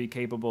should be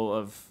capable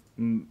of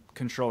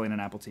controlling an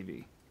Apple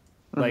TV.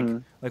 Mm-hmm.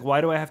 Like why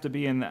do I have to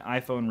be in the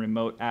iPhone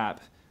remote app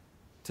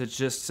to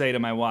just say to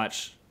my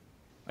watch?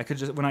 I could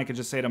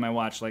just say to my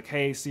watch like,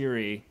 "Hey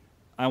Siri,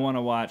 I want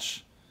to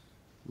watch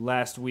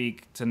Last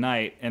Week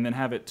tonight," and then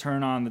have it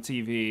turn on the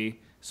TV,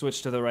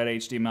 switch to the right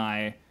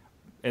HDMI.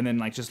 And then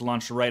like just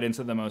launch right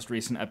into the most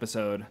recent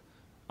episode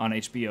on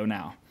HBO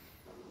Now.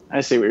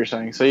 I see what you're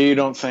saying. So you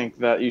don't think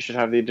that you should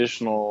have the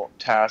additional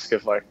task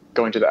of like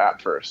going to the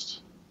app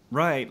first?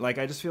 Right. Like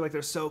I just feel like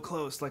they're so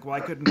close. Like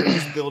why couldn't they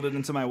just build it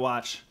into my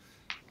watch?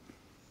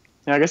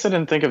 Yeah, I guess I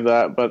didn't think of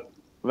that, but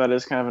that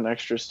is kind of an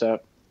extra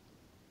step.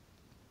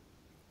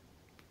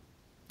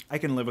 I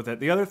can live with it.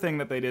 The other thing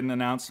that they didn't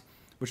announce,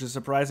 which is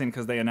surprising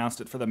because they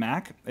announced it for the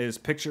Mac, is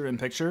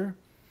picture-in-picture,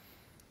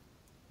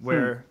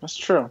 where that's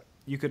true.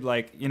 You could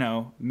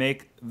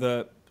make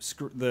the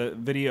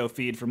video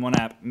feed from one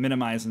app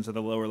minimize into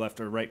the lower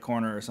left or right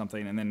corner or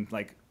something, and then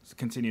like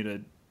continue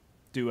to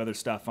do other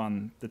stuff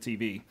on the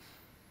TV.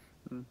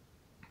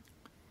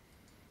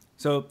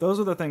 So those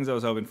are the things I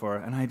was hoping for,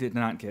 and I did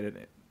not get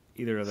it,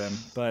 either of them.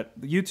 But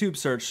the YouTube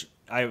search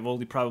I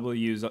will probably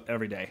use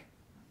every day.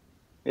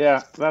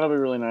 Yeah, that'll be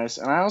really nice.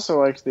 And I also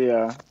liked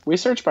we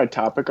search by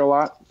topic a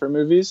lot for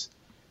movies.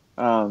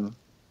 So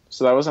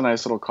that was a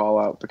nice little call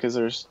out, because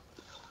there's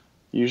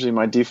usually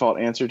my default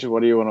answer to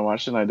what do you want to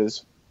watch tonight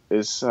is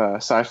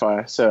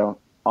sci-fi. So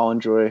I'll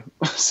enjoy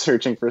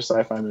searching for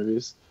sci-fi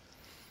movies.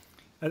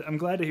 I'm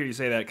glad to hear you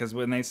say that, because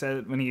when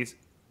he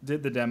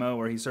did the demo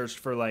where he searched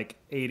for like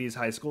 80s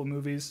high school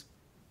movies,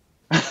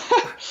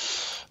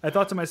 I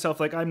thought to myself,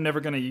 like, I'm never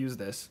going to use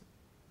this.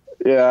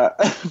 Yeah,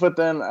 but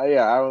then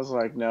I was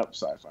like, nope,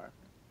 sci-fi.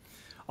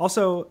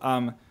 Also,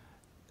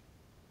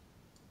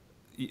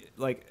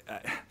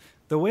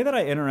 the way that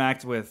I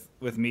interact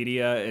with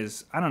media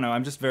is, I don't know,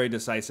 I'm just very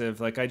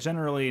decisive. Like, I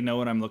generally know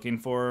what I'm looking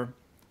for.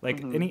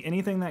 Like,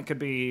 anything that could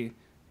be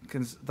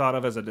thought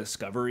of as a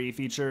discovery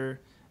feature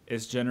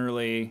is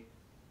generally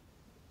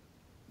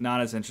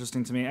not as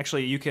interesting to me.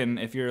 Actually, you can,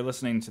 if you're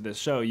listening to this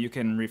show, you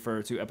can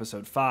refer to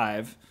episode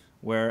 5,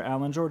 where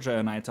Alan Georgia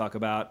and I talk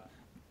about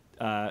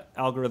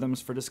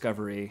algorithms for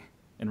discovery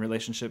in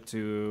relationship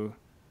to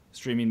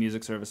streaming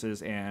music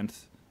services and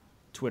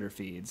Twitter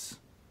feeds.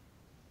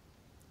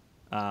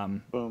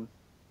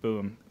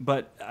 Boom.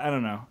 But I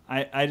don't know.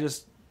 I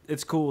just,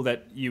 it's cool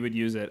that you would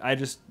use it. I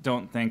just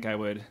don't think I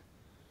would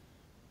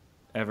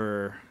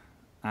ever,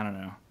 I don't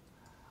know.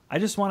 I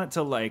just want it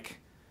to, like,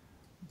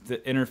 the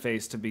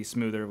interface to be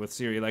smoother with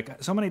Siri.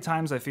 Like, so many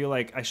times I feel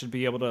like I should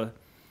be able to,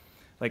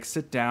 like,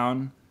 sit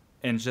down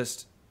and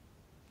just,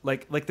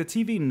 like the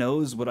TV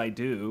knows what I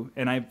do,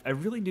 and I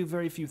really do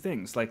very few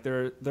things. Like,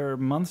 there are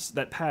months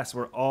that pass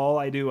where all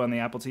I do on the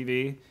Apple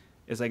TV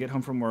is I get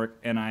home from work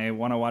and I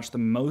want to watch the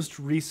most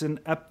recent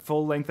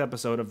full-length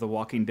episode of The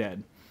Walking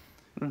Dead.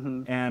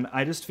 And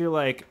I just feel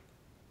like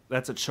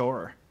that's a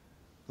chore.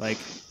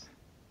 If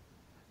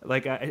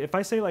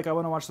I say, like, I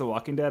want to watch The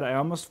Walking Dead, I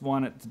almost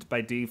want it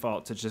by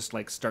default to just,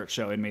 like, start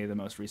showing me the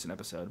most recent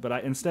episode.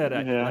 But instead,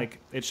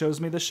 it shows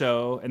me the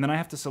show, and then I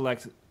have to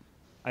select.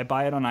 I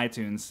buy it on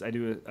iTunes. I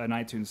do an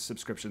iTunes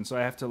subscription, so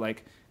I have to,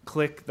 like,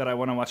 click that I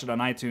want to watch it on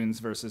iTunes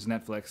versus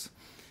Netflix,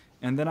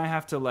 and then I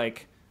have to,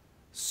 like,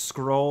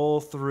 scroll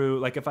through.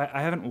 Like, if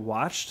I haven't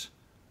watched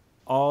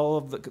all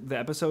of the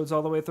episodes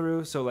all the way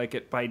through, so, like,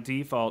 it by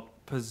default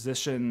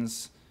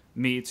positions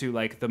me to,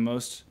 like, the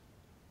most,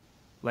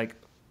 like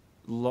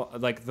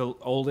the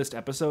oldest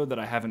episode that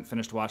I haven't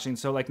finished watching.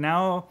 So, like,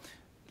 now,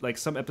 like,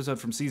 some episode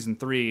from season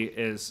 3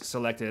 is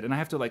selected, and I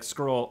have to, like,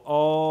 scroll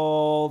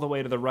all the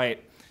way to the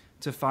right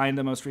to find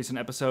the most recent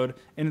episode,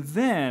 and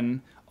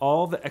then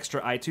all the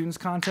extra iTunes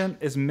content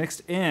is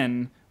mixed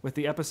in with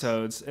the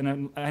episodes,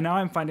 and now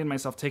I'm finding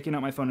myself taking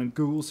out my phone and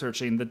Google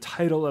searching the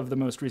title of the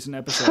most recent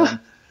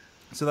episode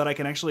so that I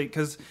can actually,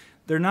 because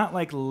they're not,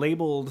 like,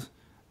 labeled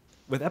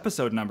with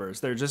episode numbers.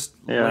 They're just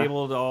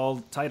labeled all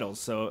titles.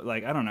 So,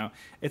 like, I don't know.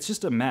 It's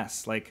just a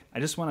mess. Like, I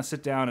just want to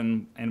sit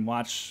down and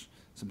watch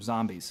some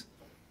zombies.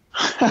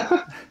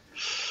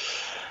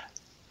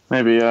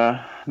 Maybe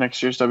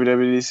next year's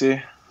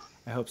WWDC.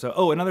 I hope so.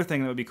 Oh, another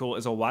thing that would be cool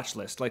is a watch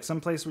list. Like, some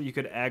place where you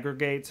could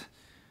aggregate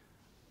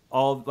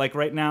all, like,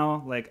 right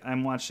now, like,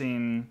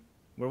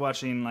 we're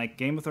watching, like,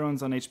 Game of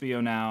Thrones on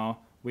HBO now.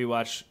 We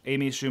watch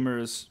Amy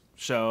Schumer's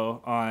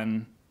show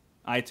on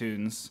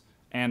iTunes,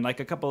 and, like,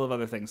 a couple of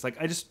other things.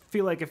 Like, I just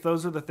feel like if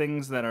those are the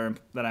things that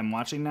I'm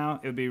watching now,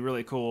 it would be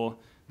really cool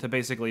to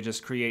basically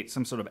just create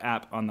some sort of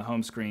app on the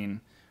home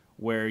screen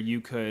where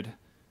you could,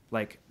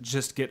 like,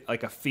 just get,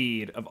 like, a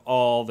feed of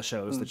all the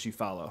shows that you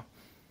follow.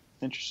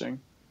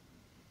 Interesting.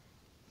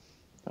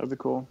 That would be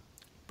cool.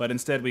 But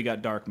instead, we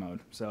got dark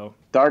mode. So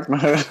dark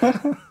mode.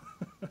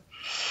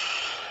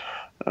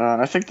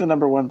 I think the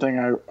number one thing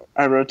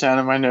I wrote down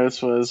in my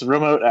notes was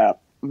remote app.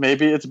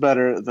 Maybe it's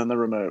better than the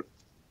remote.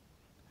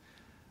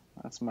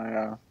 That's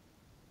my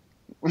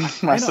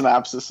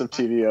synopsis of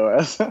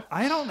tvOS.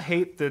 I don't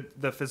hate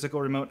the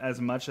physical remote as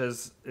much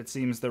as it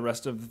seems the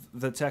rest of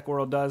the tech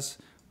world does.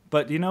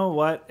 But you know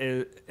what?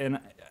 And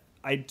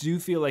I do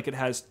feel like it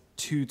has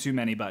too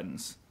many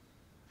buttons.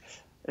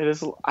 It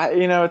is,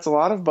 it's a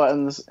lot of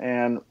buttons,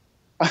 and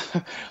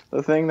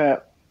the thing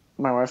that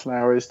my wife and I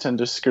always tend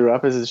to screw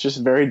up is it's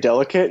just very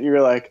delicate.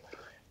 You're like,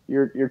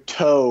 your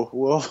toe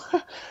will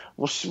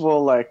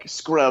like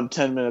scrub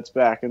 10 minutes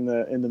back in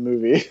the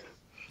movie.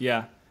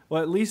 Yeah.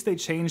 Well, at least they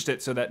changed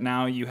it so that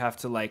now you have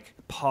to, like,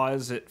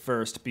 pause it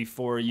first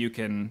before you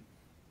can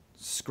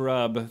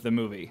scrub the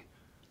movie.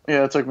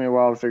 Yeah, it took me a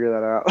while to figure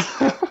that out.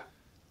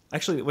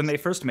 Actually, when they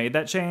first made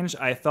that change,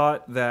 I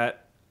thought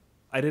that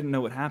I didn't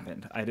know what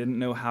happened. I didn't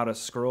know how to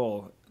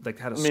scroll, like,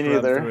 how to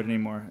scrub through it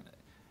anymore.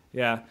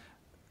 Yeah.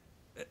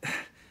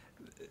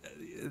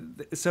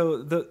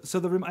 So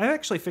I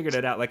actually figured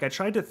it out. Like, I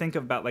tried to think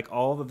about, like,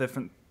 all the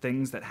different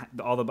things that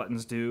all the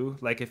buttons do,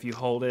 like if you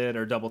hold it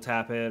or double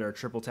tap it or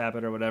triple tap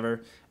it or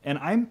whatever. And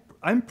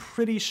I'm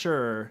pretty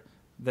sure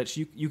that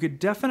you could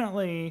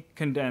definitely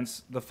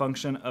condense the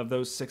function of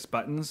those 6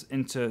 buttons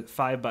into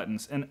 5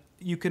 buttons, and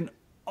you can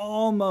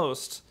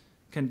almost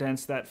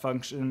condense that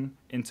function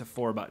into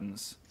 4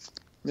 buttons.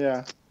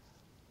 Yeah.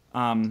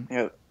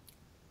 Yeah.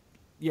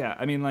 Yeah,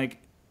 I mean, like,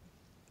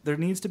 there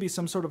needs to be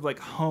some sort of like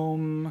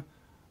home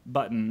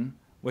button,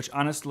 which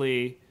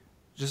honestly,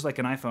 just like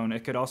an iPhone,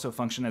 it could also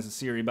function as a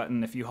Siri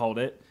button if you hold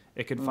it.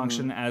 It could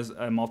function as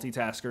a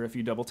multitasker if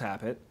you double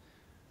tap it.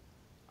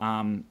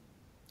 I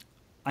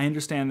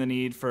understand the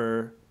need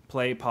for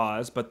play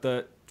pause, but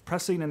the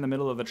pressing in the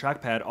middle of the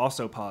trackpad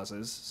also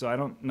pauses, so I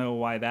don't know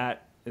why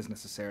that is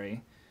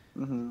necessary.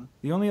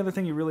 The only other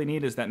thing you really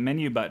need is that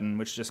menu button,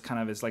 which just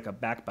kind of is like a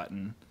back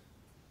button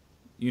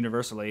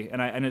universally.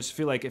 And I just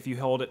feel like if you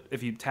hold it,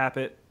 if you tap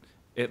it,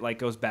 it like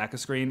goes back a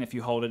screen. If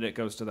you hold it, it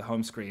goes to the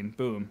home screen.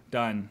 Boom,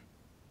 done.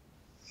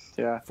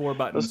 Yeah. 4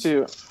 buttons. Those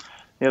two.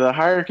 Yeah, the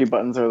hierarchy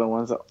buttons are the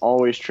ones that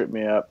always trip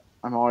me up.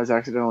 I'm always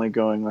accidentally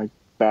going like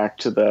back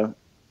to the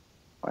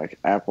like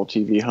Apple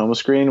TV home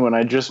screen when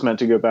I just meant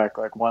to go back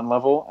like one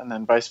level, and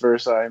then vice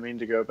versa. I mean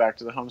to go back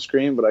to the home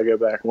screen, but I go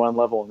back one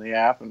level in the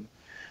app, and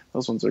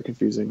those ones are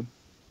confusing.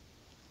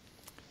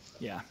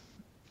 Yeah.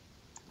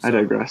 I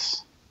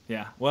digress.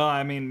 Yeah. Well,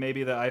 I mean,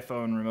 maybe the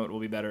iPhone remote will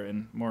be better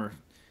and more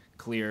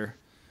clear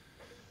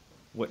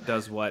what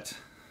does what.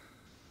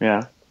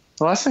 Yeah.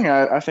 The last thing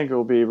I think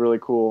will be really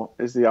cool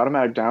is the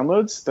automatic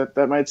downloads.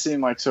 That might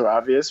seem like so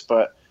obvious,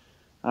 but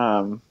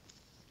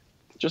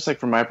just like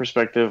from my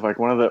perspective, like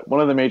one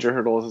of the major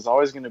hurdles is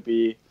always going to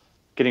be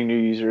getting new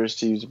users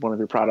to use one of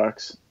your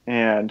products.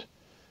 And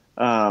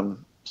so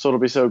it'll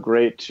be so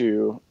great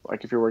to,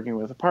 like, if you're working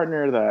with a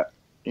partner that,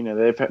 you know,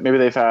 maybe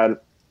they've had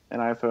an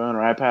iPhone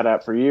or iPad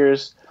app for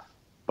years,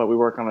 but we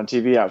work on a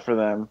TV app for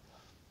them.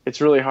 It's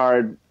really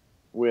hard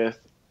with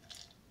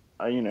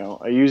a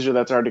user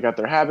that's already got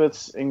their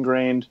habits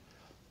ingrained.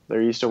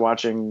 They're used to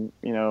watching,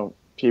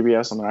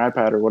 PBS on their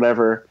iPad or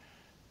whatever.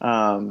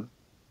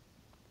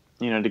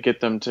 To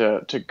get them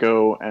to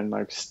go and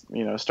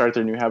start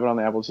their new habit on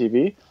the Apple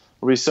TV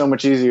will be so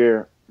much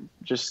easier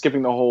just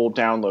skipping the whole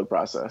download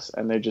process,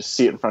 and they just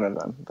see it in front of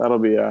them. I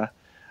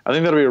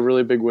think that'll be a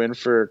really big win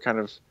for kind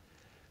of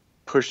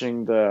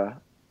pushing I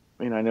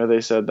know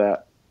they said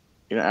that,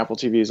 Apple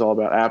TV is all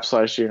about apps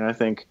last year, and I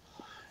think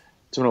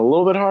it's been a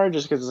little bit hard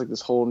just because it's like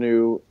this whole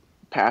new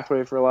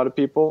pathway for a lot of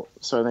people.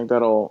 So I think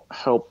that'll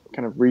help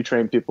kind of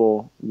retrain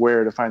people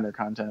where to find their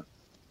content.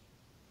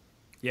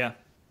 Yeah,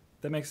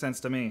 that makes sense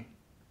to me.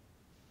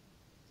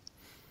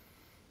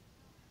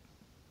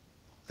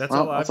 That's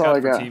all I've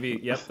got for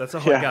TV. Yep, that's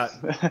all I got.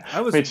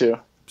 I was Me too.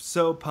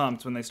 So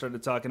pumped when they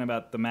started talking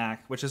about the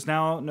Mac, which is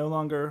now no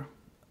longer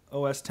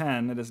OS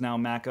 10. It is now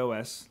Mac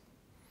OS,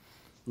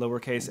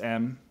 lowercase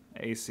m,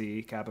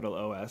 AC, capital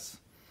OS.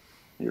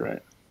 You're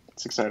right.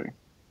 It's exciting.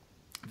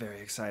 Very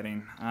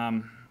exciting.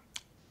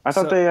 I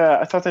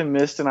thought they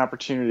missed an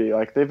opportunity.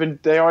 Like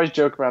they always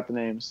joke about the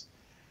names.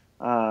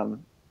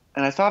 And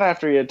I thought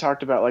after he had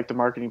talked about like the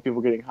marketing people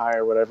getting high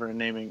or whatever and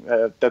naming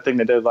that thing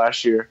they did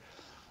last year,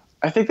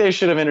 I think they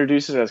should have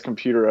introduced it as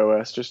Computer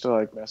OS just to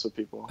like mess with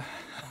people.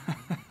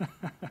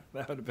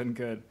 That would have been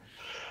good.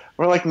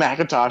 Or like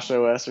Macintosh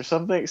OS or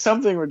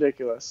something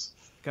ridiculous.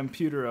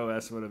 Computer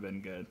OS would have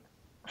been good.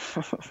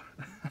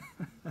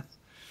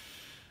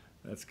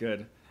 That's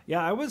good.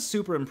 Yeah, I was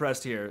super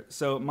impressed here.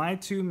 So my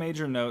 2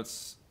 major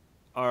notes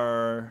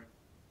are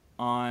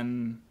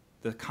on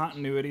the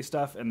continuity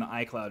stuff and the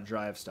iCloud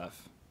Drive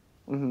stuff.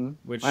 Mm-hmm.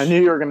 Which I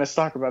knew you were going to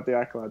talk about the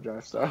iCloud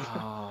Drive stuff.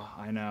 Oh,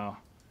 I know.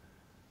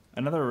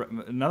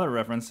 Another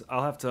reference.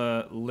 I'll have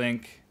to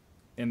link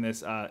in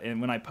this. And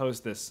when I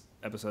post this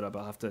episode up,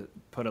 I'll have to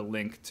put a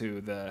link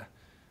to the.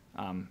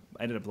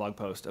 I did a blog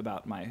post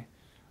about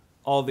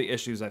all the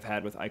issues I've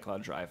had with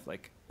iCloud Drive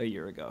like a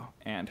year ago,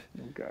 and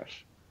oh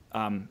gosh.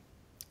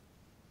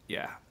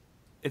 Yeah,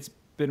 it's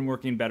been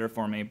working better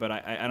for me, but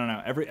I don't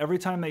know. Every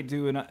time they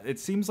do,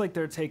 it seems like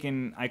they're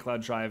taking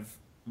iCloud Drive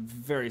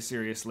very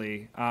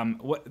seriously.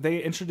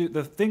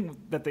 The thing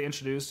that they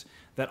introduced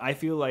that I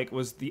feel like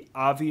was the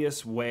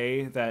obvious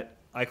way that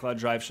iCloud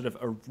Drive should have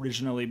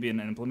originally been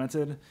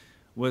implemented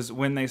was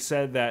when they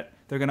said that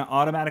they're going to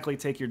automatically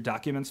take your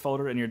documents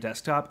folder in your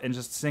desktop and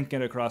just sync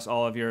it across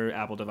all of your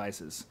Apple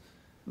devices.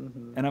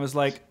 Mm-hmm. And I was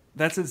like,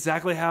 that's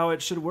exactly how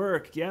it should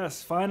work.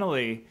 Yes,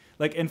 finally.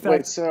 Like, in fact.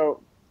 Wait,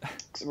 so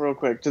real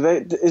quick,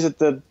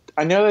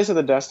 I know they said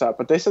the desktop,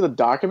 but they said the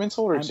documents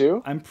folder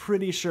too? I'm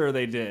pretty sure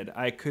they did.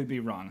 I could be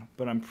wrong,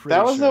 but I'm pretty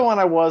sure. That was the one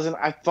I wasn't.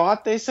 I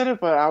thought they said it,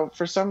 but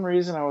for some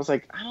reason I was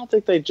like, I don't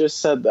think they just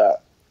said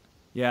that.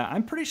 Yeah,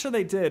 I'm pretty sure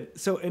they did.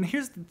 So, and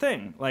here's the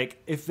thing.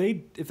 Like, if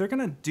they're going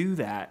to do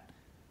that,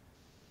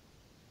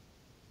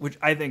 which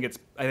I think it's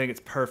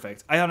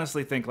perfect. I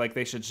honestly think like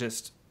they should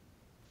just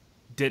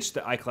ditch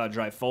the iCloud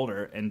Drive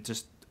folder and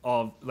just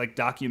all like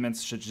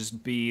documents should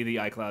just be the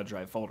iCloud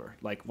Drive folder.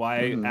 Like,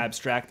 why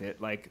abstract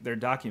it? Like, they're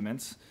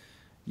documents.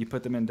 You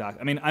put them in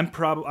I mean,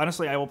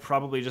 honestly, I will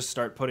probably just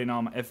start putting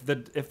on if the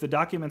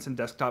documents and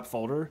desktop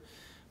folder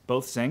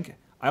both sync,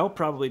 I will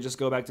probably just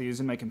go back to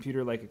using my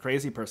computer like a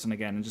crazy person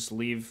again and just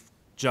leave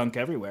junk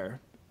everywhere.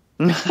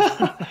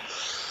 I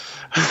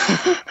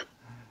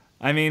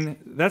mean,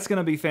 that's going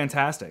to be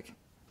fantastic.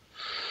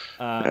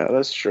 Yeah,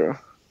 that's true.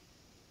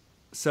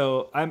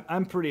 So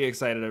I'm pretty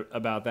excited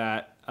about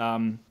that.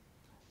 When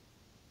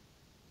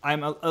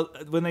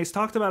they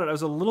talked about it, I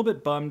was a little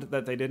bit bummed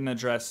that they didn't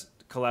address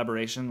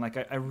collaboration. Like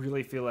I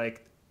really feel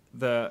like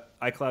the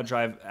iCloud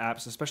Drive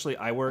apps, especially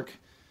iWork,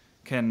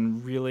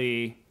 can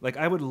really like.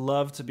 I would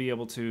love to be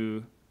able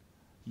to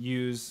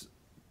use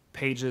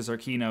Pages or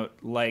Keynote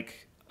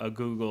like a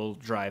Google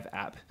Drive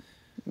app.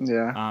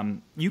 Yeah.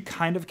 You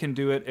kind of can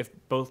do it if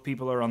both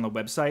people are on the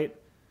website,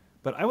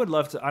 but I would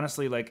love to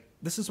honestly like.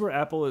 This is where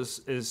Apple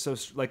is so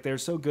like they're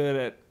so good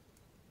at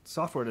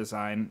software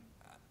design.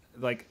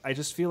 Like I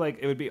just feel like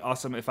it would be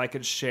awesome if I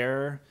could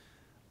share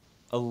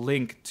a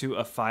link to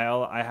a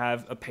file. I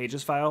have a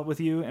Pages file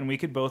with you, and we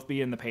could both be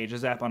in the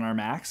Pages app on our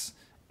Macs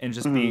and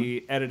just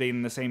be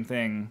editing the same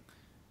thing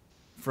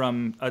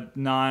from a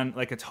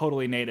like a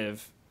totally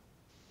native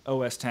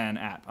OS 10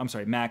 app. I'm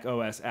sorry, Mac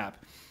OS app.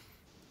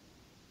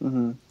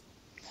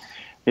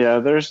 Yeah,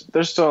 there's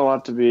still a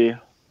lot to be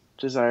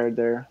desired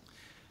there.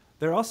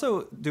 They're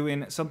also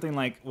doing something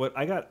like what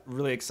I got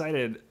really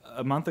excited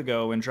a month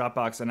ago when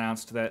Dropbox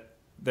announced that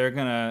they're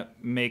gonna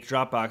make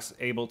Dropbox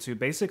able to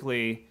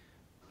basically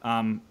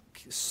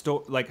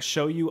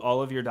show you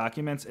all of your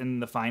documents in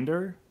the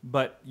Finder,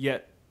 but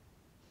yet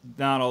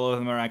not all of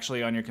them are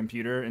actually on your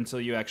computer until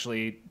you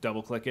actually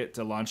double click it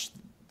to launch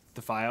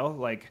the file.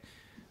 Like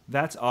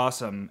that's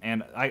awesome,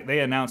 and they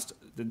announced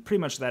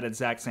pretty much that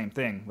exact same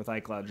thing with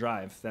iCloud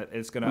Drive, that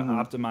it's going to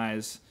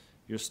optimize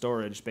your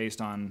storage based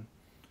on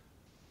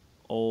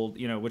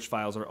which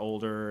files are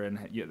older and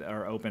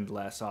are opened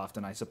less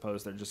often. I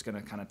suppose they're just going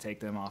to kind of take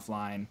them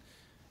offline,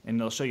 and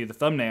they'll show you the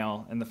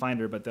thumbnail in the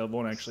Finder, but they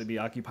won't actually be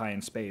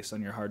occupying space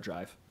on your hard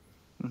drive.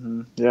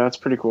 Yeah, that's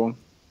pretty cool.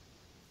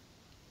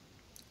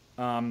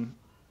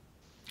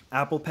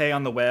 Apple Pay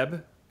on the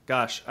web.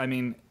 Gosh, I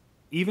mean,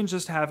 even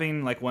just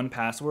having like one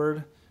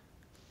password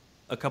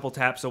a couple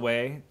taps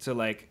away to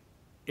like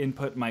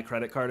input my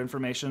credit card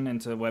information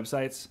into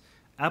websites,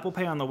 Apple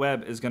Pay on the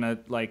web is going to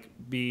like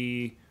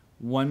be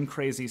one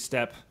crazy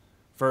step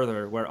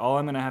further, where all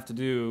I'm going to have to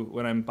do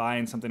when I'm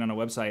buying something on a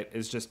website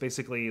is just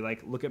basically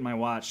like look at my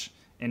watch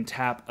and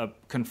tap a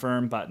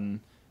confirm button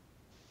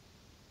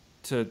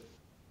to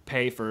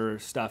pay for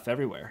stuff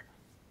everywhere.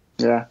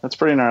 Yeah, that's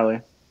pretty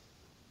gnarly.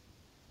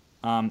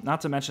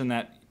 Not to mention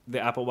that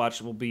the Apple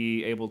Watch will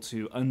be able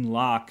to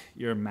unlock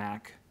your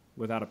Mac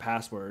without a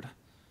password.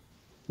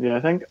 Yeah,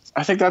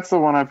 I think that's the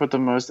one I put the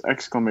most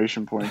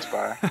exclamation points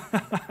by.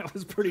 I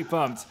was pretty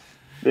pumped.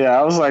 Yeah,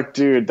 I was like,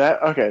 dude,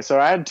 okay, so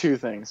I had two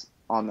things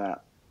on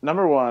that.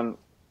 Number one,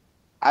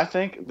 I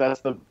think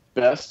that's the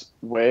best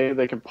way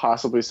they can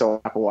possibly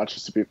sell Apple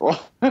Watches to people.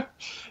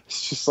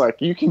 It's just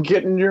like, you can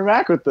get in your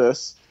Mac with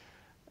this.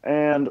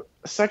 And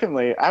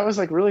secondly, I was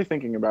like really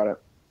thinking about it.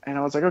 And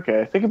I was like,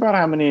 okay, think about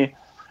how many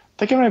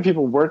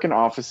people work in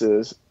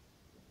offices,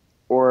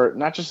 or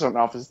not just in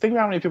offices. Think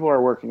about how many people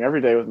are working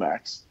every day with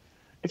Macs.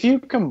 If you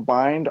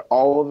combined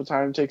all of the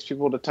time it takes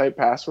people to type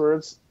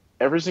passwords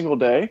every single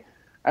day,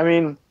 I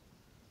mean,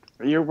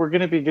 we're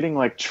going to be getting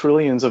like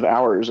trillions of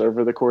hours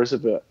over the course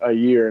of a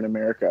year in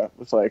America,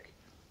 with like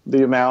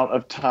the amount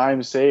of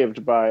time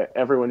saved by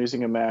everyone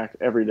using a Mac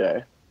every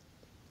day.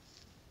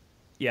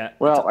 Yeah.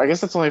 Well, I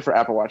guess that's only for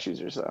Apple Watch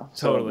users, though.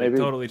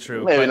 Totally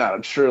true. Maybe not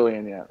a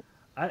trillion yet.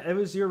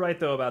 You're right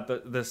though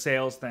about the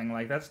sales thing.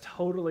 Like that's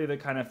totally the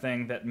kind of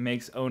thing that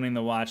makes owning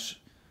the watch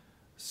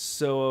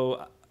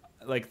so,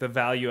 like the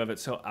value of it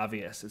so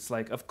obvious. It's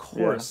like, of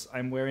course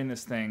I'm wearing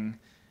this thing,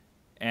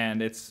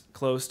 and it's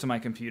close to my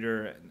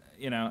computer,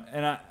 And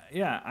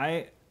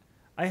I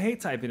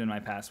hate typing in my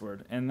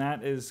password, and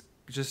that is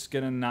just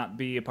gonna not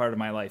be a part of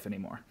my life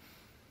anymore.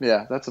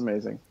 Yeah, that's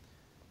amazing.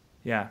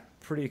 Yeah,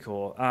 pretty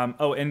cool.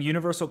 And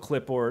Universal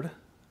Clipboard.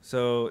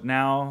 So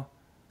now.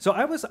 So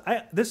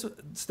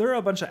there are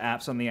a bunch of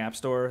apps on the App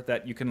Store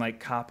that you can like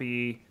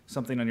copy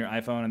something on your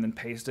iPhone and then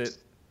paste it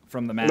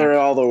from the Mac. They're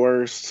all the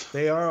worst.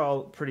 They are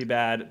all pretty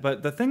bad.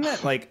 But the thing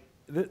that like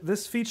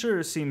this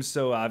feature seems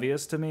so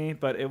obvious to me,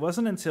 but it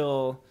wasn't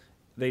until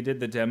they did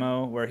the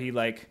demo where he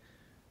like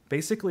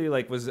basically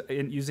like was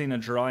using a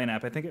drawing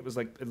app. I think it was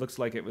like, it looks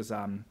like it was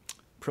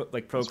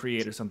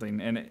Procreate or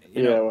something, and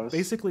it was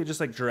basically just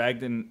like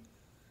dragged and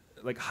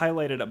like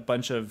highlighted a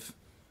bunch of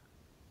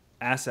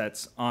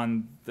assets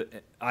on the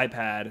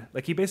iPad.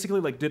 Like he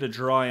basically like did a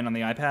drawing on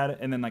the iPad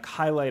and then like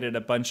highlighted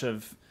a bunch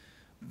of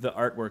the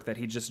artwork that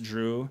he just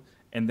drew,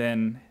 and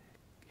then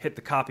hit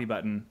the copy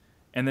button,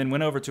 and then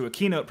went over to a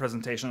keynote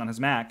presentation on his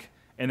Mac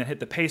and then hit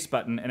the paste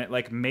button, and it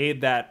like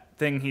made that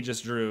thing he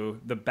just drew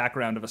the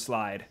background of a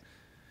slide.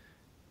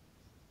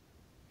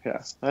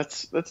 Yeah,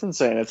 that's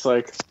insane. It's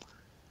like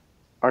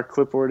our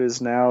clipboard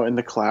is now in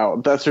the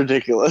cloud. That's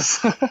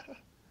ridiculous.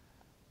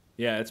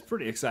 Yeah, it's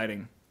pretty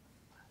exciting.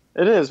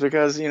 It is,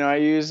 because I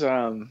use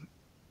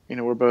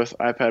we're both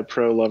iPad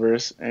Pro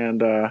lovers,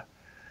 and I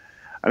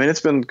mean,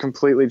 it's been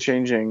completely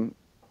changing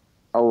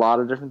a lot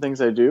of different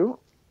things I do.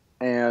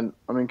 And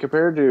I mean,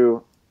 compared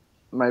to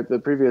the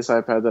previous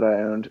iPad that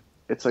I owned,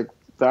 it's like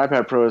the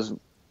iPad Pro is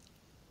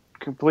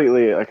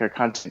completely like a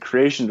content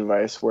creation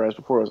device, whereas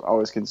before I was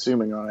always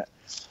consuming on it.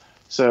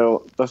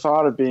 So the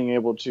thought of being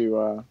able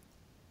to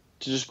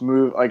just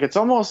move, like it's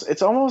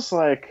almost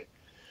like,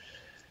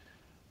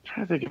 I'm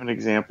trying to think of an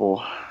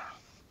example.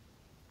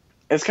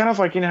 It's kind of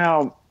like,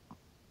 how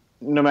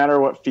no matter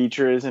what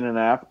feature is in an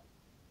app,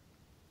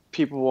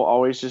 people will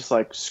always just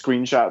like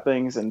screenshot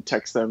things and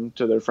text them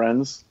to their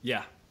friends.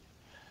 Yeah.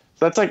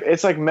 So that's like,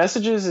 it's like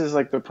messages is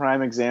like the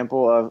prime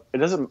example of, it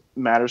doesn't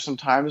matter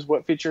sometimes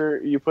what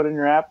feature you put in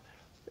your app.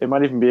 It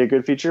might even be a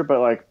good feature, but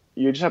like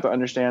you just have to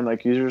understand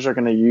like users are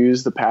going to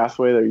use the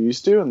pathway they're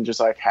used to and just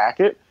like hack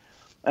it.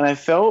 And I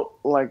felt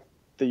like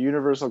the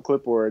universal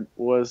clipboard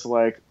was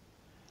like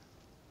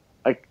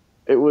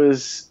it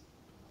was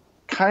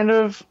kind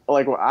of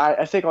like, well,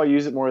 I think I'll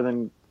use it more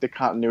than the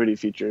continuity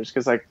features,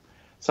 because like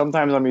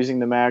sometimes I'm using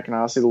the Mac and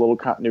I'll see the little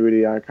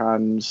continuity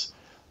icons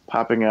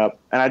popping up,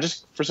 and I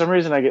just, for some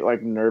reason, I get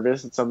like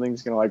nervous that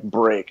something's gonna like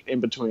break in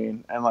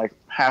between and like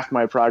half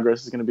my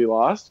progress is gonna be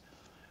lost.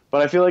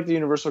 But I feel like the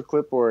universal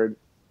clipboard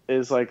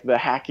is like the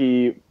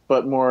hacky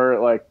but more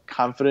like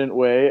confident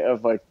way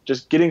of like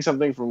just getting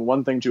something from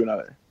one thing to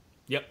another.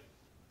 Yep.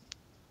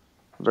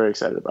 I'm very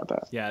excited about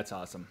that. Yeah, it's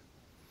awesome.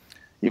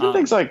 Even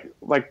things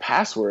like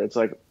passwords,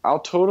 like I'll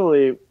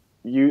totally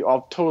do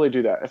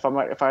that. If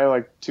I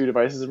like two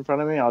devices in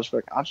front of me, I'll just be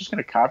like, I'm just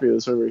gonna copy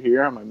this over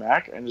here on my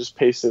Mac and just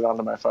paste it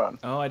onto my phone.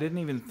 Oh, I didn't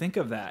even think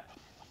of that.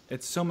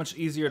 It's so much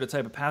easier to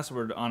type a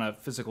password on a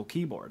physical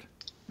keyboard.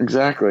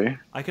 Exactly.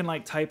 I can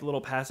like type little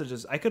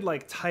passages. I could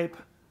like type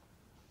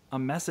a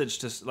message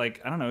to,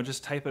 like, I don't know,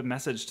 just type a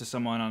message to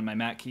someone on my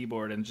Mac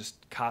keyboard and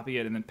just copy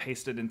it and then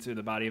paste it into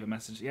the body of a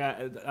message.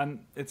 Yeah,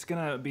 it's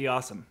gonna be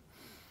awesome.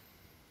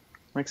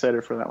 I'm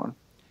excited for that one.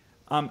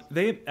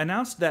 They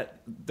announced that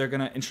they're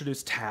going to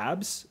introduce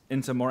tabs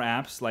into more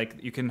apps.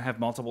 Like you can have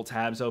multiple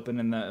tabs open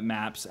in the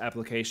Maps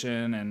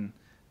application. And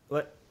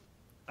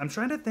I'm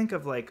trying to think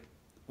of like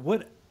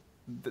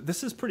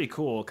this is pretty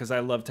cool because I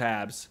love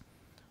tabs.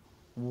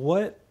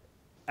 What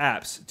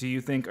apps do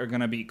you think are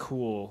going to be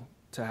cool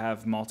to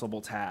have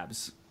multiple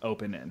tabs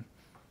open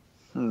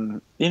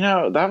in?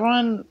 That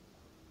one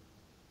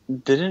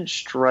didn't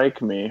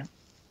strike me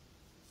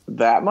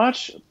that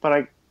much, but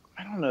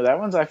I don't know. That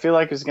one's, I feel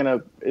like is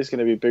gonna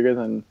be bigger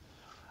than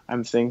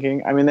I'm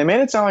thinking. I mean, they made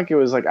it sound like it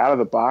was like out of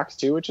the box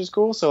too, which is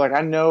cool. So like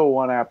I know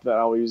one app that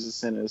I'll use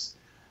this in is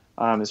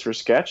for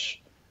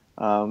Sketch,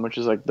 which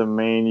is like the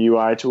main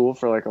UI tool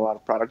for like a lot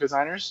of product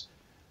designers.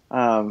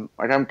 Like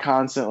I'm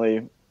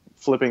constantly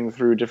flipping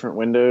through different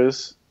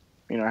windows.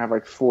 I have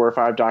like 4 or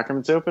 5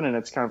 documents open, and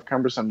it's kind of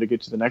cumbersome to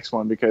get to the next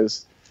one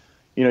because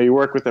you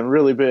work with them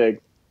really big.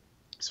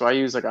 So I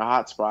use like a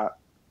hotspot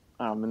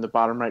in the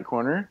bottom right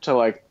corner to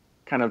like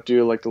kind of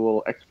do like the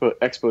little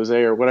expose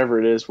or whatever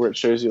it is where it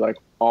shows you like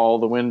all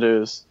the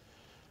windows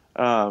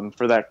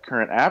for that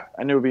current app.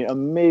 And it would be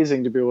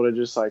amazing to be able to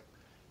just like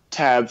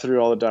tab through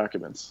all the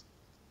documents.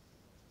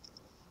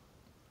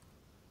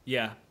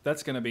 Yeah,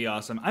 that's going to be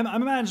awesome. I'm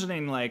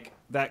imagining like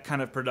that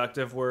kind of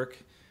productive work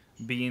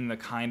being the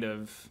kind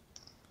of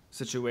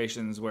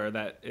situations where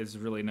that is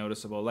really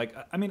noticeable. Like,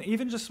 I mean,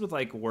 even just with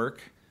like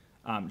work,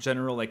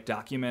 general like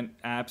document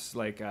apps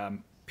like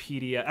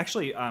PDF.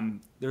 Actually,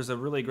 there's a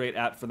really great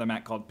app for the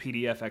Mac called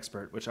PDF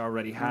Expert, which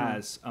already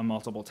has a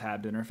multiple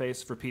tabbed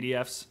interface for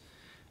PDFs.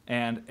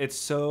 And it's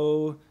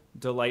so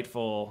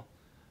delightful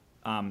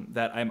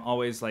that I'm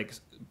always like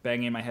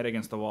banging my head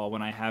against the wall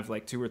when I have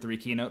like 2 or 3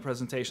 keynote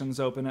presentations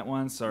open at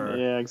once.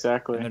 Yeah,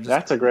 exactly.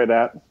 That's a great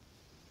app.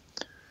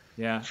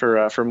 Yeah.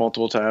 For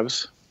multiple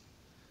tabs.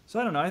 So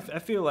I don't know. I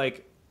feel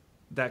like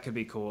that could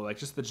be cool. Like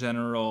just the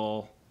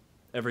general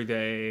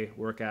everyday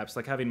work apps,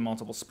 like having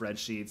multiple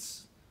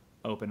spreadsheets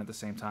open at the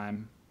same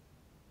time.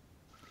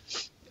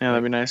 Yeah,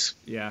 that'd be nice.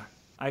 Yeah.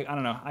 I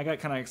don't know. I got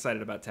kind of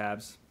excited about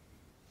tabs.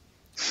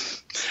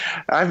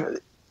 I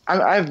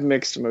have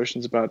mixed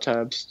emotions about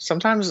tabs.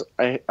 Sometimes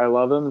I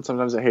love them and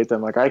sometimes I hate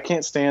them. Like I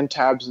can't stand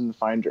tabs in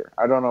Finder.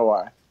 I don't know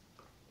why.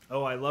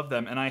 Oh, I love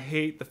them. And I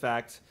hate the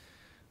fact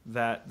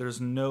that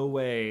there's no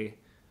way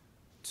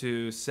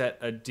to set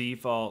a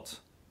default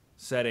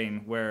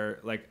setting where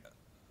like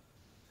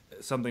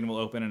something will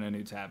open in a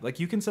new tab. Like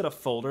you can set a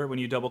folder. When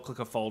you double click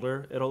a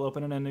folder, it'll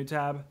open in a new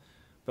tab.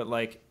 But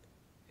like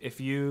if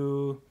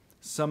you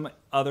some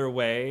other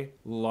way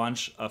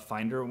launch a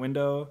Finder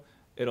window,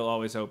 it'll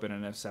always open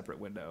in a separate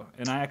window.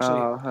 And I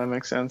actually that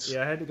makes sense.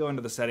 Yeah, I had to go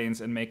into the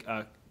settings and make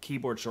a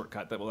keyboard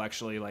shortcut that will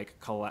actually like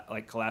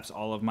collapse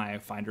all of my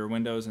Finder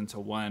windows into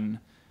one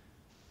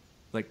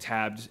like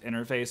tabbed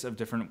interface of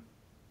different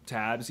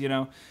tabs,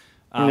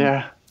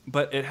 Yeah.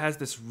 But it has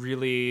this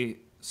really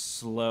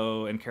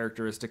slow and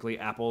characteristically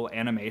Apple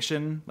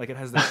animation. Like it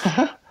has this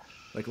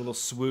like little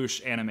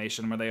swoosh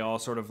animation where they all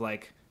sort of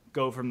like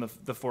go from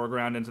the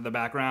foreground into the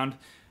background,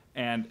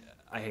 and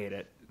I hate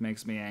it. It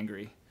makes me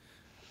angry.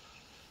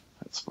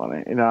 That's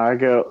funny.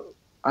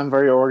 I'm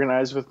very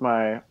organized with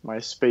my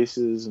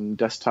spaces and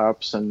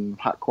desktops and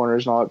hot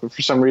corners and all that, but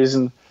for some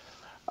reason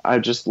I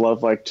just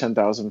love like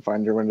 10,000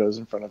 Finder windows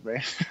in front of me.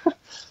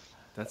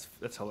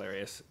 That's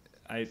hilarious.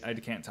 I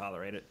can't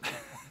tolerate it.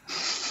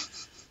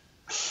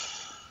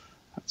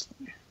 That's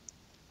funny.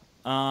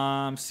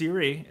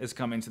 Siri is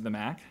coming to the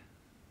Mac.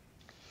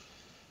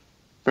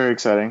 Very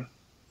exciting.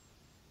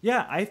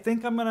 Yeah, I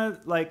think I'm gonna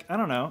like. I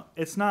don't know.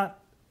 It's not.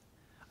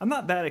 I'm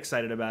not that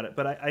excited about it,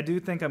 but I do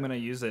think I'm gonna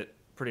use it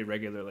pretty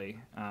regularly.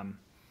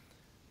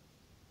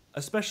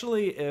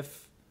 Especially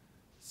if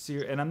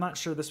Siri, and I'm not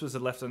sure this was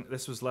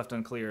left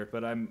unclear,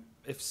 but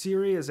if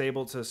Siri is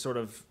able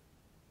to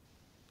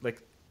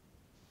like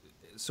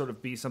sort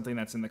of be something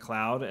that's in the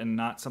cloud and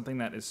not something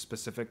that is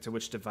specific to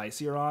which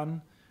device you're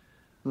on,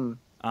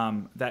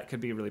 that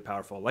could be really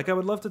powerful. Like I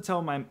would love to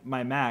tell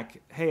my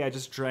Mac, hey, I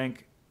just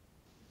drank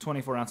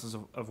 24 ounces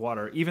of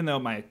water, even though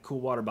my cool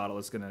water bottle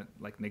is gonna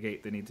like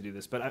negate the need to do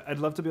this. But I'd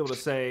love to be able to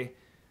say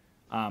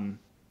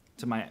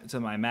to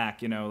my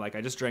Mac, like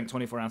I just drank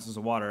 24 ounces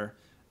of water,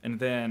 and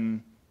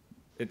then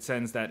it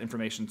sends that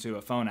information to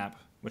a phone app,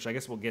 which I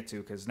guess we'll get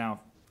to because now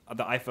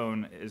the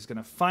iPhone is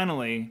gonna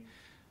finally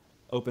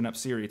open up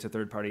Siri to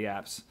third-party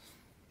apps.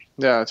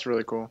 Yeah, it's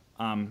really cool.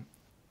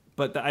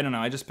 But I don't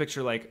know. I just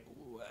picture like,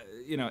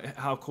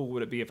 how cool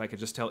would it be if I could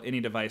just tell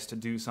any device to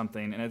do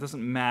something, and it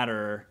doesn't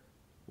matter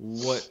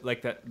what,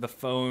 like that the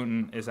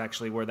phone is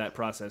actually where that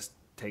process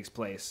takes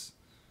place.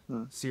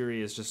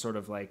 Siri is just sort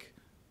of like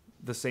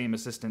the same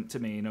assistant to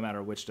me no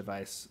matter which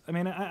device. I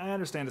mean, I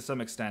understand to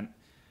some extent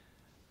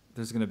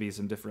there's going to be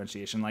some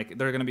differentiation. Like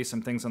there are going to be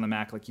some things on the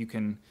Mac, like you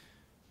can,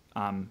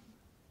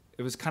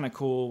 it was kind of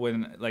cool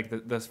when like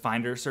the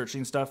Finder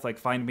searching stuff, like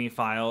find me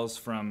files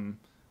from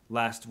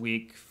last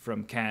week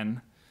from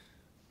Ken.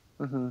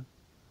 Mm-hmm.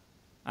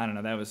 I don't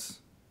know. That was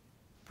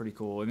pretty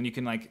cool. And then you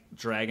can like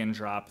drag and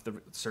drop the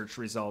search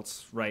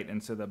results right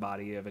into the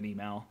body of an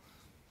email.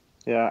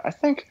 Yeah, I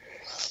think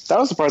that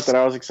was the part that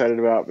I was excited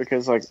about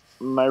because like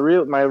my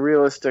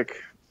realistic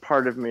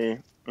part of me,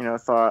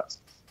 thought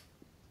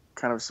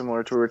kind of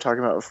similar to what we were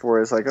talking about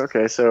before is like,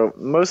 okay, so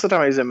most of the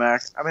time I use a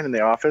Mac, I'm in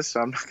the office, so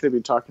I'm not going to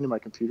be talking to my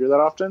computer that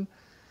often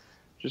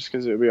just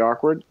because it would be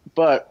awkward.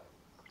 But,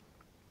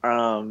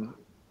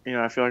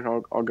 I feel like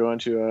I'll go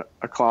into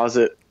a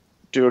closet,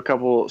 do a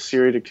couple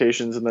Siri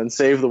dictations, and then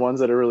save the ones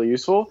that are really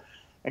useful.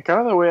 And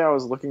kind of the way I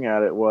was looking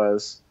at it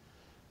was,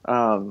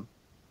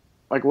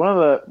 like one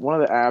of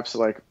the apps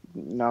like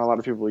not a lot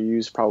of people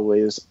use probably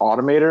is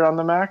Automator on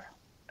the Mac,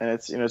 and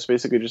it's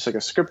basically just like a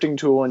scripting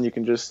tool, and you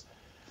can just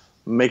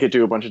make it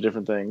do a bunch of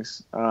different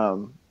things.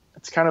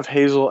 It's kind of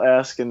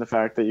Hazel-esque in the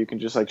fact that you can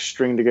just like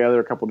string together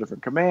a couple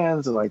different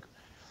commands and like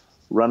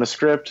run a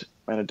script,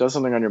 and it does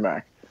something on your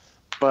Mac.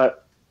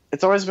 But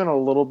it's always been a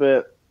little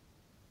bit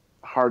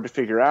hard to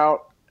figure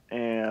out,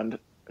 and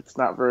it's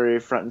not very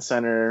front and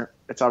center.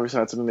 It's obviously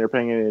not something they're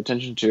paying any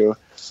attention to.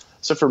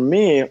 So for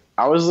me,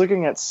 I was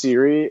looking at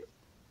Siri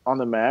on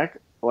the Mac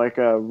like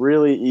a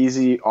really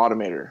easy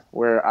automator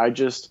where I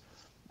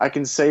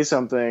can say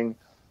something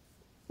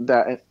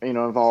that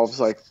involves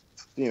like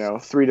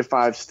 3 to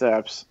 5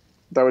 steps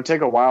that would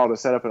take a while to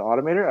set up an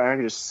automator, and I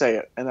can just say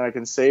it, and then I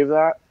can save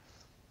that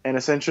and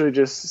essentially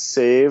just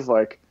save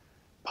like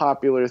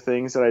popular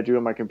things that I do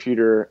on my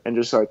computer and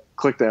just like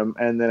click them,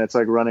 and then it's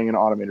like running an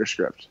automator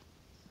script.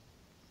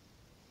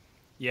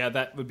 Yeah,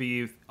 that would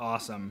be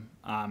awesome.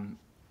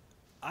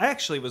 I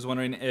actually was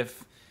wondering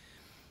if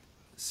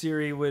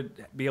Siri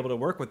would be able to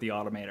work with the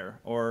automator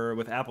or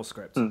with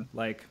AppleScript.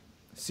 Like,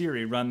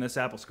 Siri, run this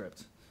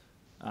AppleScript.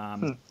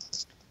 It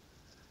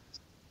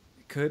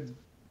could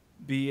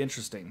be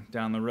interesting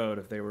down the road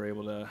if they were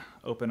able to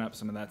open up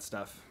some of that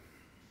stuff.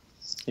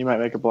 You might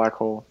make a black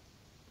hole.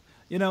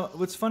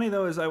 What's funny,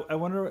 though, is I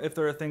wonder if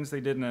there are things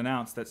they didn't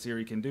announce that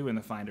Siri can do in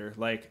the Finder.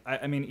 Like,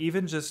 I mean,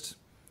 even just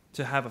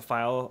to have a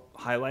file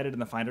highlighted in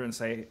the Finder and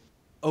say,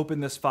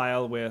 open this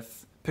file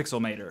with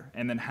Pixelmator,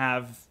 and then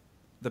have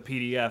the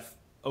PDF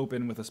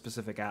open with a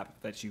specific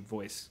app that you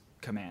voice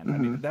command. I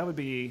mean, that would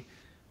be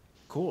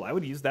cool. I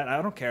would use that.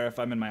 I don't care if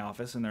I'm in my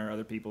office and there are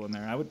other people in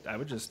there. I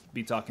would just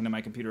be talking to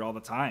my computer all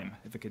the time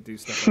if it could do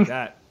stuff like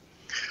that.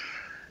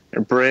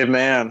 You're a brave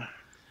man.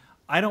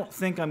 I don't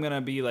think I'm gonna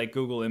be like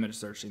Google image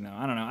searching though.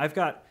 I don't know. I've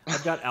got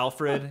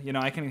Alfred.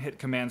 I can hit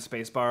Command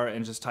Spacebar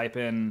and just type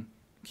in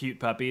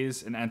cute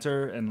puppies and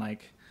enter, and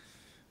like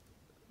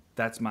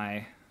that's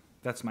my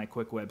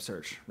quick web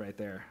search right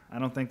there. I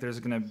don't think there's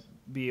gonna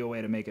be a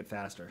way to make it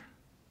faster.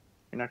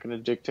 You're not going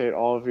to dictate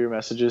all of your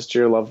messages to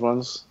your loved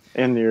ones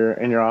in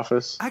your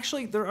office.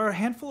 Actually, there are a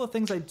handful of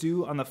things I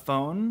do on the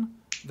phone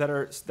that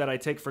I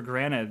take for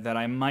granted that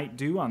I might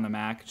do on the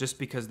Mac just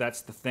because that's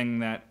the thing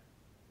that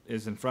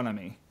is in front of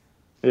me.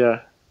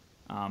 Yeah.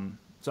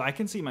 So I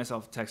can see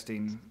myself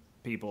texting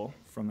people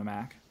from the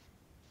Mac.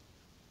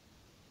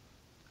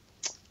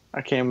 I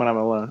can when I'm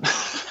alone.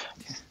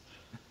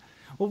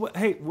 Well,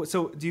 hey,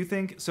 so do you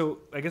think? So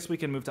I guess we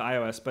can move to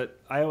iOS, but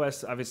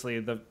iOS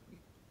obviously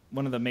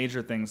one of the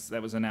major things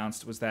that was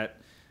announced was that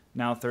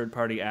now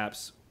third-party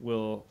apps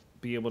will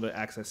be able to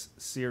access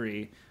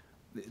Siri.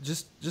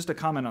 Just a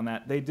comment on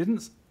that. They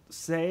didn't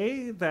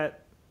say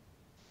that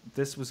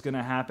this was going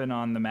to happen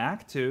on the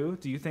Mac too.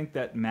 Do you think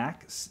that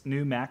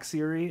new Mac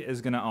Siri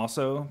is going to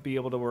also be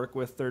able to work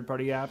with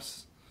third-party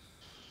apps?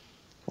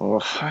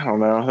 Well, I don't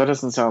know. That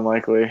doesn't sound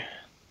likely.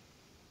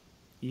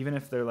 even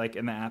if they're like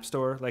in the App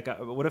Store. Like,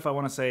 what if I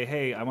want to say,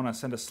 hey, I want to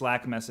send a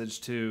Slack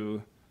message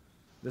to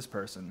this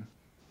person?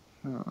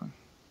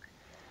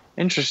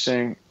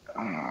 Interesting.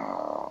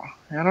 I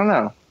don't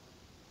know.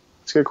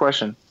 It's a good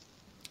question.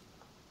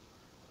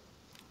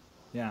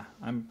 Yeah,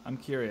 I'm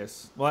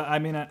curious. Well, I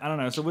mean, I don't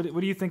know. So, what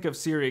do you think of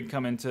Siri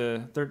coming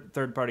to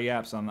third party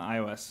apps on the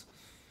iOS?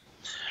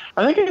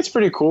 I think it's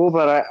pretty cool,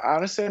 but I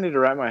honestly I need to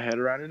wrap my head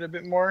around it a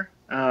bit more.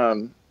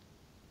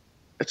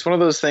 It's one of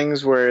those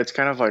things where it's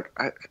kind of like,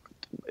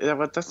 yeah,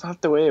 but that's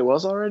not the way it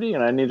was already,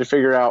 and I need to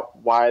figure out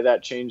why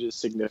that change is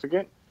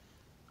significant.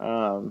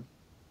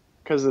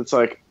 Because it's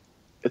like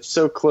it's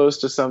so close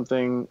to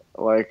something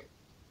like,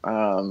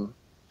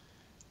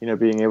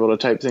 being able to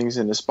type things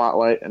into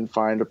Spotlight and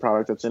find a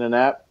product that's in an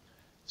app.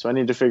 So I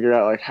need to figure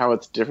out like how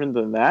it's different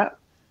than that.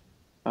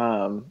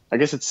 I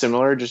guess it's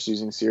similar, just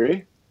using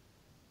Siri.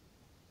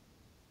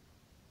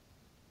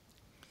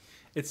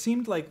 It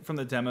seemed like from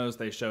the demos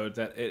they showed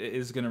that it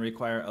is going to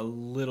require a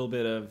little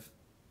bit of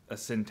a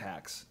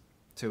syntax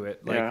to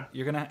it. Like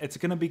Yeah. it's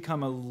gonna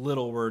become a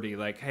little wordy.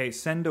 Like, hey,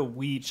 send a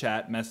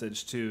WeChat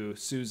message to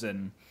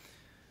Susan.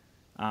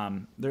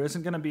 There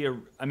isn't going to be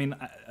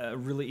a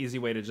really easy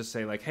way to just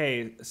say like,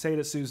 hey, say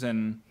to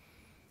Susan,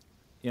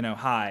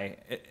 hi,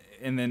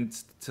 and then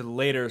to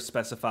later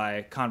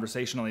specify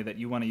conversationally that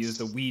you want to use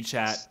the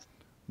WeChat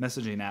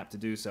messaging app to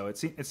do so.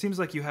 It seems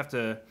like you have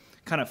to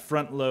kind of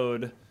front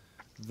load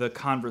the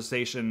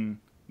conversation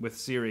with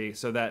Siri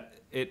so that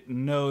it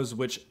knows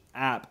which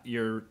app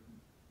you're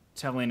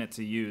telling it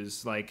to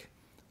use. Like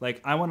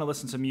I want to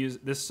listen to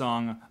this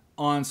song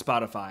on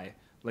Spotify.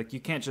 Like,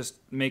 you can't just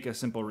make a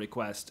simple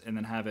request and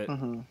then have it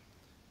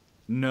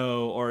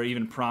know or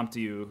even prompt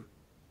you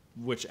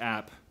which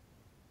app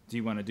do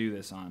you want to do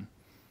this on.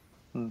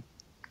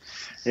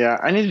 Yeah,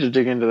 I needed to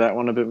dig into that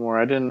one a bit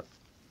more.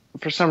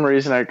 For some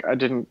reason, I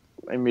didn't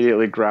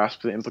immediately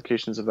grasp the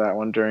implications of that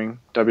one during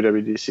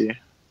WWDC.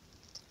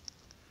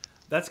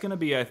 That's going to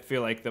be, I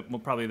feel like,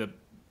 probably the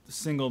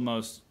single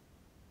most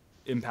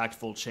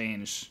impactful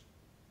change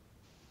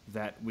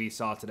that we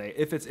saw today,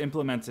 if it's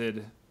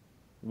implemented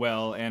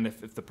well and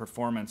if the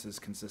performance is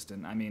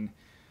consistent. I mean,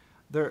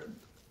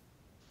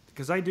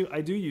 because I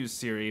do use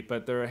Siri,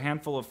 but there are a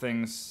handful of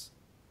things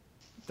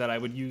that I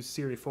would use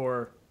Siri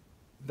for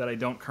that I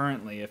don't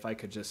currently if I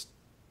could just,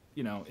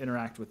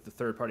 interact with the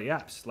third-party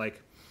apps.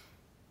 Like,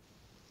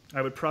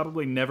 I would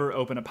probably never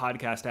open a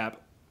podcast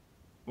app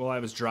while I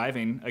was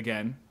driving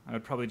again. I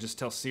would probably just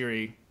tell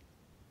Siri,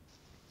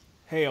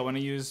 hey, I want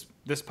to use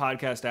this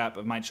podcast app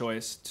of my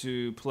choice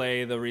to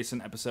play the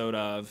recent episode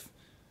of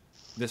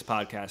this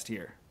podcast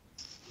here.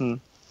 Yeah.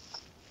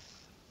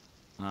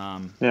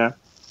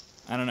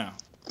 I don't know.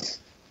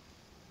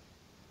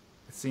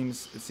 It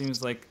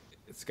seems like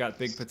it's got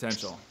big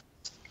potential.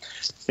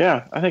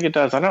 Yeah, I think it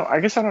does. I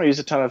guess I don't use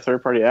a ton of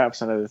third-party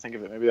apps. Now that I think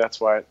of it, maybe that's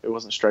why it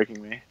wasn't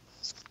striking me.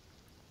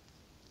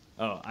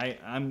 Oh,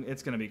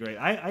 it's gonna be great.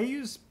 I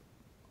use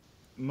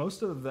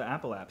most of the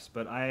Apple apps,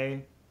 but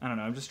I don't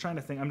know. I'm just trying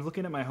to think. I'm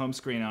looking at my home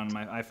screen on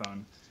my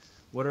iPhone.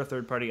 What are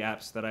third-party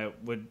apps that I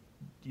would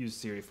use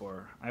Siri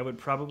for? I would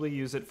probably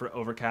use it for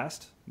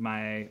Overcast,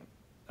 my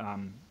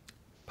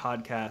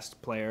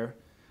podcast player.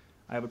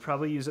 I would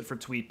probably use it for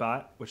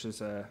Tweetbot, which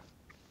is a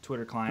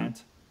Twitter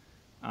client.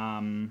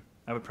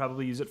 I would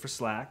probably use it for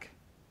Slack.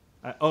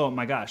 Oh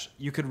my gosh,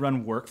 you could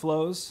run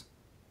workflows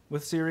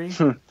with Siri.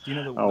 Do you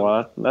know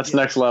Well, that's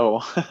next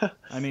level.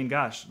 I mean,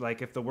 gosh,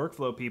 like if the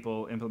workflow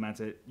people implement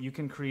it, you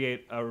can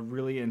create a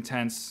really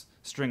intense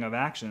string of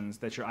actions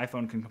that your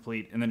iPhone can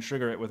complete and then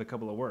trigger it with a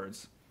couple of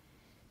words.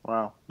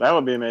 Wow, that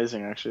would be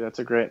amazing. Actually, that's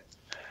a great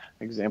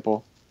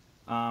example.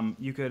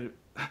 You could,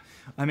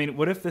 I mean,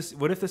 what if this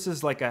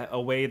is like a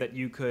way that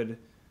you could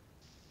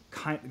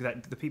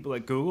that the people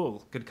at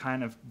Google could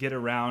kind of get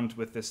around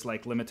with this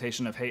like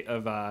limitation of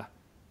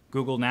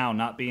Google Now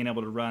not being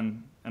able to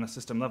run on a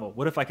system level?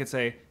 What if I could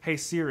say, hey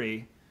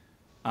Siri,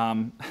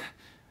 ask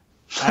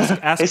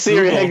hey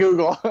Siri, Google, hey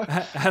Google.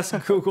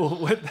 ask Google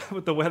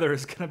what the weather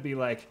is going to be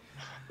like.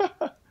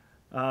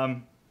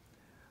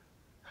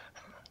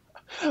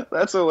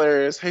 That's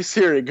hilarious. Hey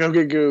Siri, go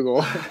get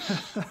Google.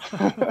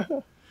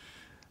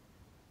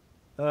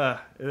 I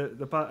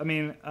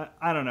mean,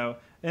 I don't know.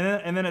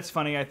 And then it's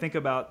funny. I think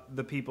about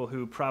the people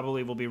who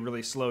probably will be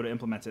really slow to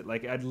implement it.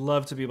 Like, I'd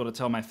love to be able to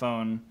tell my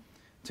phone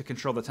to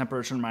control the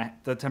temperature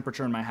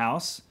in my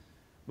house,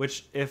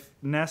 which if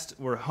Nest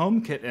were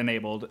HomeKit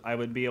enabled, I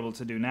would be able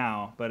to do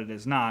now, but it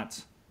is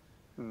not.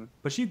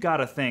 But you got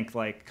to think,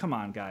 like, come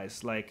on,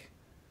 guys, like,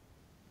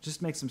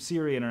 just make some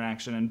Siri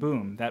interaction and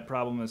boom, that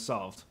problem is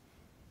solved.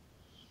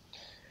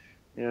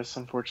 Yes,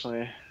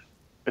 unfortunately,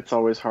 it's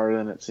always harder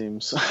than it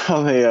seems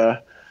on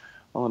the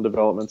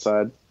development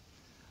side.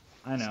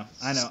 I know.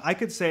 I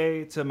could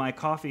say to my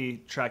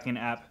coffee tracking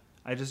app,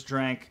 I just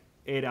drank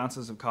 8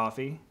 ounces of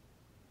coffee.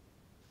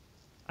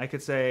 I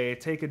could say,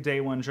 take a day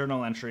one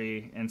journal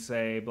entry and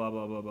say blah,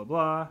 blah, blah, blah,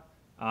 blah.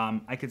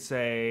 I could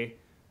say,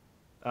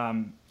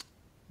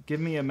 give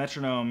me a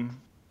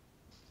metronome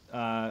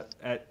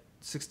at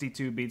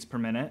 62 beats per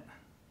minute.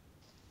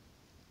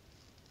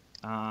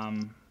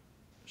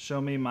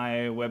 show me my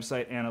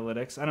website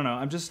analytics. I don't know.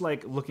 I'm just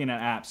like looking at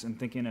apps and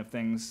thinking of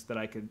things that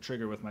I could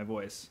trigger with my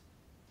voice.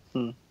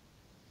 Hmm.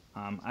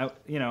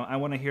 I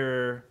want to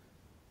hear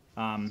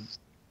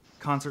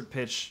concert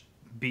pitch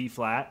B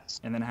flat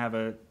and then have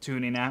a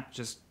tuning app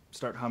just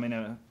start humming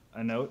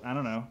a note. I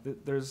don't know.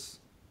 There's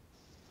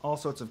all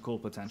sorts of cool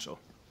potential.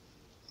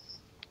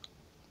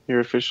 You're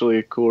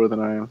officially cooler than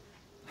I am.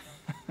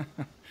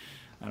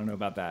 I don't know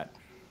about that.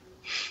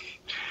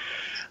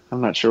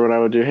 I'm not sure what I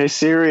would do. Hey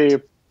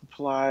Siri,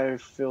 apply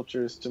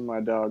filters to my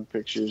dog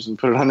pictures and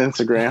put it on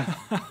Instagram.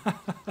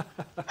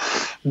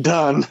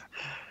 Done.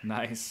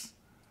 Nice.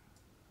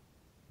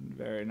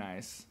 Very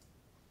nice.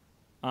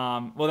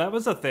 Well, that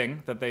was a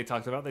thing that they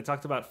talked about. They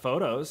talked about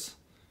photos.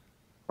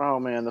 Oh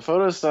man, the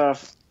photo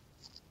stuff.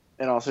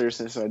 In all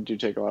seriousness, I do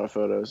take a lot of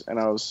photos, and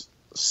I was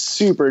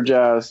super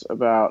jazzed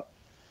about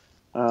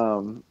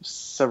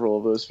several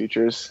of those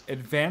features.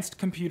 Advanced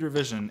computer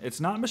vision. It's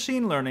not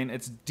machine learning,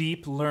 it's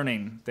deep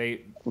learning.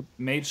 They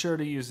made sure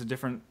to use a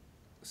different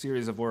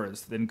series of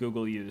words than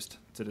Google used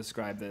to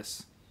describe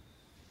this.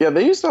 Yeah,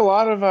 they used a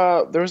lot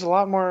of. There was a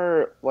lot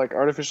more like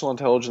artificial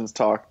intelligence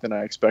talk than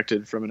I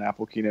expected from an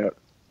Apple keynote.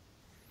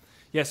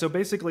 Yeah, so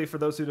basically, for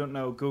those who don't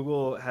know,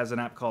 Google has an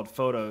app called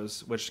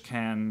Photos, which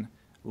can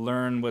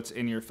learn what's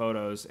in your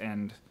photos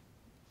and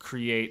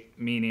create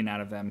meaning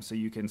out of them. So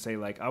you can say,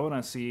 like, I want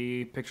to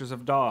see pictures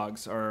of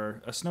dogs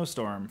or a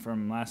snowstorm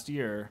from last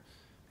year.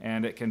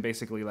 And it can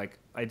basically, like,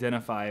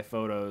 identify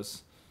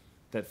photos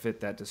that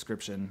fit that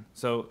description.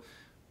 So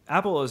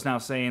Apple is now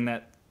saying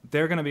that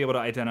they're going to be able to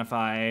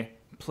identify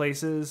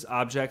places,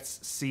 objects,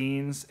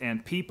 scenes,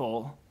 and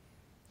people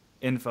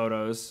in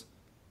photos.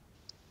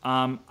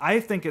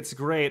 I think it's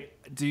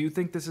great. Do you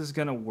think this is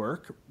going to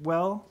work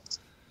well?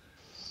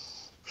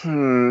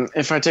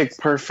 If I take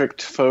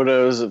perfect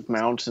photos of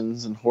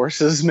mountains and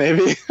horses,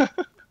 maybe.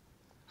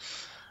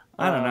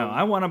 I don't know.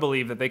 I want to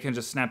believe that they can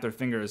just snap their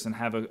fingers and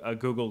have a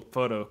Google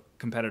photo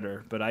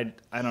competitor, but I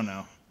don't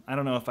know. I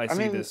don't know if I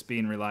see this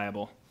being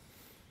reliable.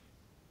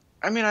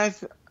 I mean,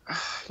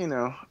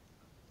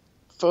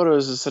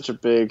 photos is such a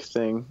big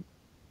thing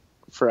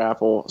for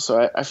Apple,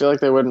 so I feel like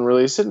they wouldn't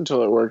release it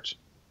until it worked,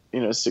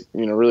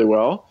 really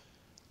well.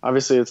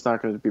 Obviously, it's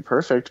not going to be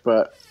perfect,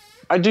 but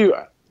I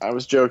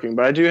was joking,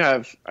 but I do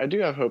have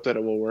hope that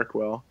it will work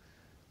well.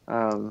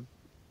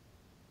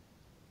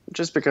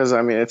 Just because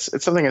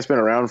it's something that's been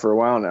around for a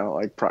while now,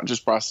 like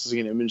just processing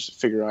an image to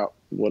figure out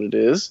what it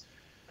is.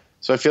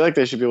 So I feel like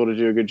they should be able to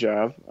do a good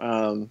job.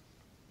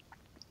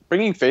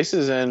 Bringing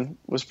faces in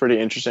was pretty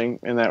interesting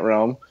in that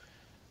realm.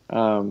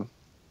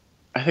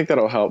 I think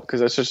that'll help because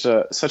that's just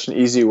such an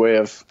easy way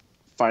of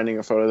finding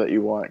a photo that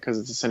you want because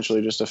it's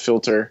essentially just a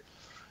filter.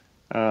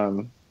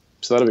 So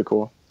that'll be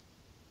cool.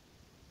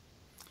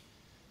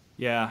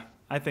 Yeah,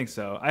 I think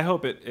so. I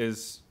hope it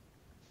is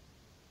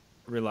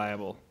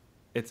reliable.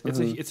 It's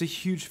a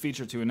huge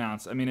feature to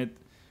announce. I mean,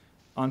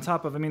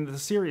 the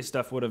Siri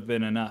stuff would have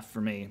been enough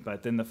for me,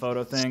 but then the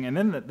photo thing, and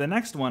then the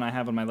next one I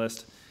have on my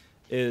list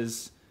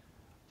is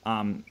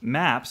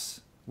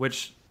Maps,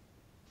 which,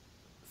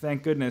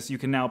 thank goodness, you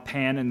can now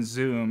pan and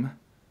zoom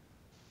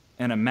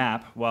in a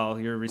map while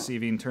you're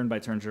receiving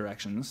turn-by-turn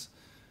directions.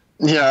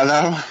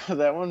 Yeah,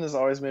 that one has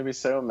always made me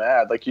so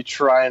mad. Like you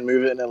try and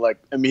move it and it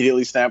like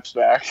immediately snaps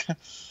back.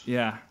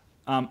 Yeah.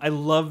 I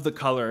love the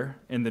color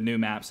in the new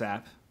Maps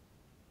app.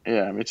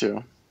 Yeah, me too.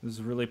 It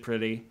was really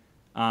pretty.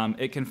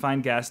 It can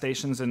find gas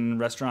stations and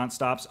restaurant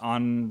stops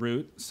en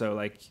route, so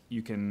like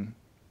you can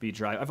be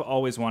driving. I've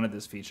always wanted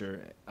this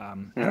feature. I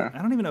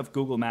don't even know if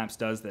Google Maps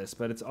does this,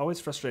 but it's always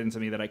frustrating to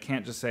me that I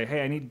can't just say,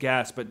 "Hey, I need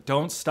gas," but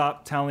don't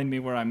stop telling me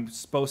where I'm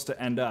supposed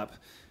to end up.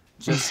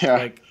 Just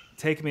like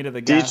take me to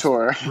the gas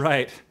detour.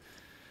 Right.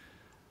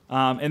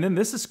 And then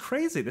this is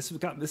crazy. This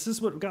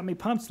is what got me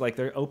pumped. Like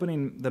they're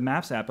opening the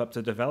Maps app up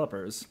to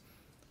developers,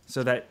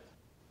 so that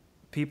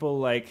people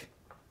like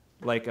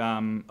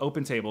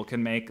OpenTable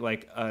can make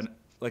like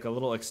a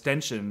little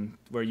extension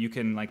where you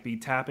can like be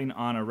tapping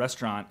on a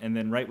restaurant and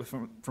then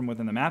from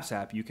within the Maps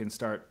app you can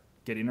start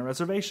getting a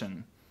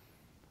reservation,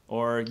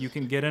 or you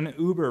can get an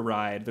Uber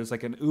ride. There's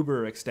like an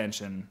Uber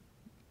extension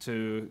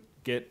to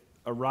get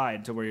a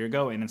ride to where you're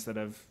going instead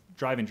of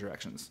driving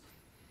directions.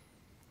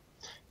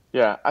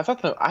 Yeah, I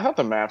thought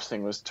the Maps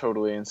thing was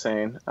totally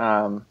insane,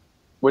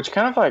 which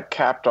kind of like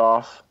capped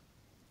off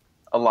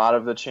a lot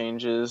of the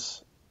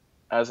changes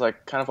as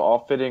like kind of all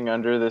fitting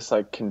under this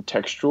like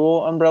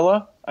contextual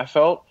umbrella. I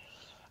felt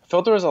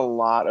there was a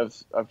lot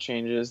of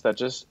changes that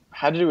just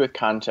had to do with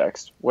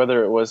context,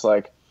 whether it was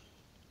like,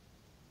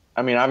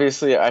 I mean,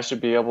 obviously I should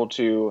be able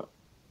to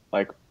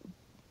like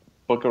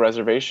book a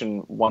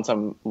reservation once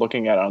I'm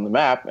looking at it on the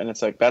map, and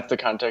it's like that's the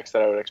context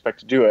that I would expect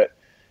to do it.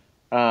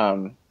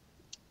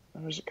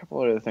 There's a couple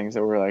other things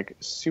that were like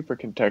super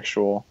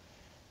contextual.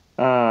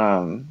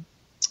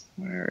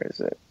 Where is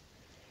it?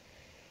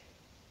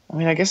 I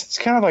mean, I guess it's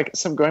kind of like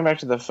going back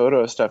to the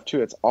photo stuff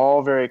too. It's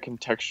all very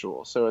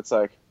contextual. So it's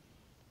like,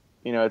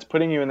 it's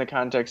putting you in the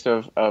context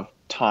of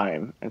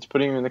time. It's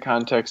putting you in the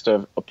context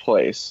of a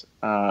place,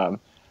 of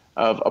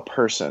a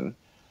person.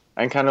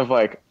 and kind of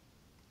like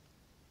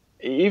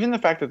even the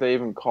fact that they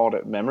even called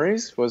it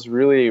memories was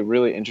really,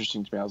 really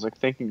interesting to me. I was like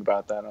thinking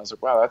about that, and I was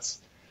like, wow,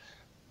 that's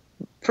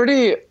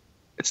pretty.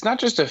 It's not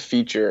just a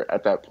feature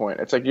at that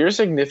point. It's like you're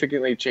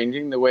significantly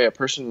changing the way a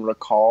person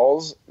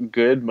recalls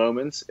good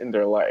moments in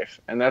their life,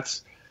 and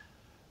that's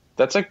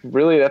like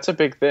really that's a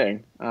big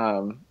thing.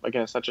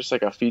 Again, it's not just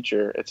like a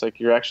feature. It's like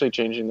you're actually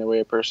changing the way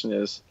a person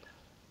is,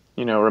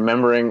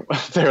 remembering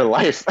their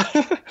life.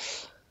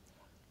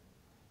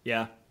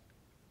 Yeah.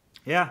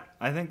 Yeah,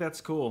 I think that's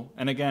cool.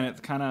 And again,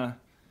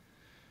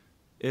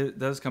 it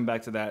does come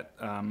back to that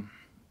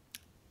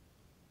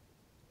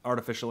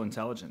artificial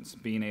intelligence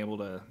being able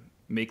to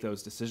make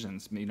those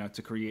decisions,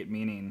 to create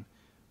meaning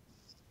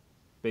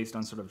based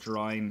on sort of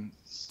drawing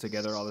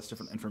together all this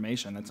different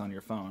information that's on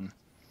your phone.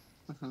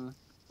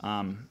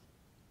 Um,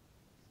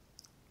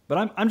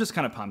 but I'm just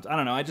kind of pumped. I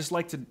don't know. I just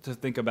like to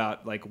think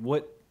about like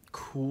what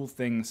cool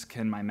things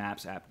can my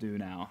Maps app do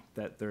now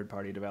that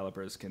third-party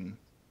developers can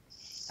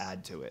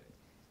add to it.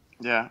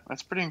 Yeah,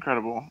 that's pretty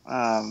incredible.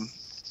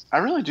 I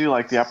really do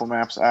like the Apple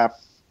Maps app.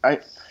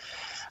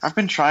 I've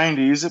been trying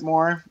to use it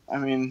more. I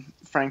mean,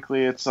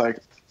 frankly, it's like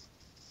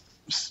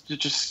it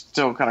just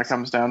still kind of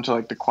comes down to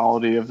like the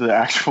quality of the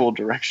actual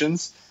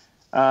directions.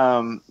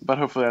 But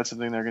hopefully that's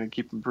something they're going to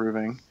keep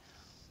improving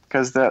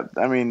because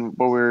I mean,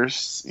 what we're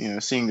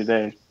seeing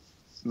today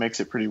makes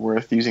it pretty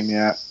worth using the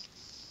app.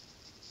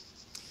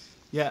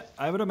 Yeah,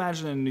 I would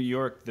imagine in New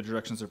York the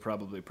directions are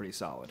probably pretty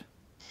solid.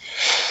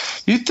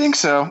 You'd think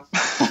so.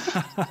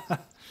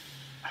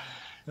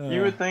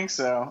 You would think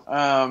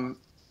so.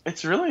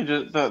 It's really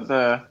just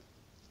the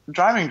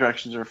driving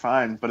directions are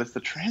fine, but it's the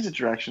transit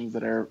directions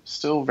that are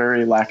still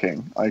very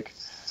lacking. Like,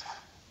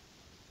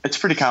 it's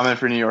pretty common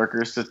for New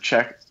Yorkers to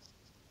check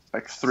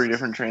like 3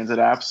 different transit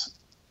apps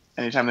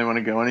anytime they want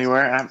to go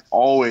anywhere, and I'm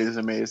always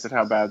amazed at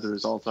how bad the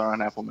results are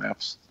on Apple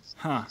Maps.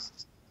 Huh.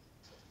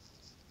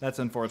 That's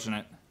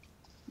unfortunate.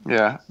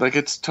 Yeah, like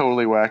it's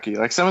totally wacky.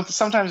 Like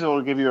sometimes it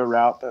will give you a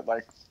route that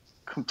like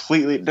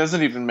completely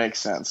doesn't even make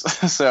sense.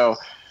 So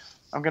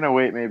I'm gonna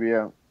wait maybe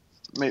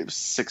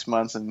 6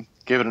 months and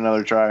give it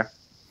another try.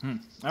 All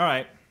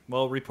right.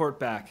 Well, report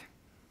back.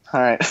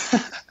 All right.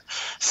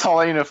 So I'll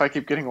let you know if I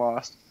keep getting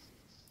lost.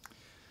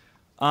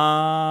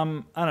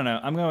 I don't know.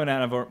 I'm going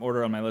out of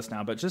order on my list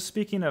now, but just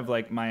speaking of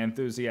like my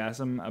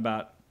enthusiasm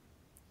about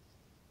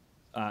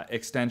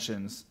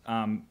extensions,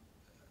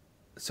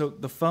 so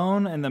the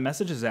phone and the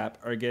Messages app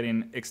are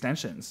getting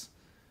extensions,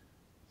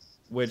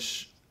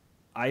 which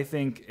I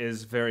think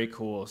is very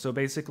cool. So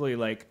basically,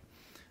 like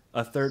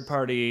a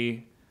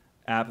third-party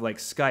app like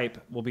Skype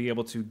will be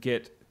able to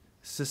get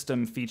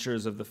system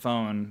features of the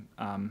phone.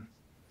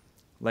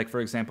 Like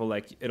for example,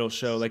 like it'll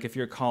show like if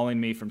you're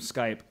calling me from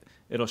Skype,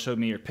 it'll show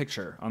me your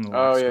picture on the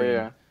lock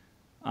screen.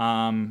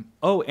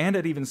 And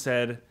it even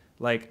said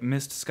like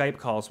missed Skype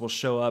calls will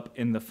show up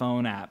in the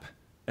phone app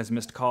as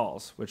missed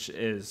calls, which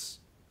is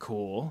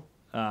cool.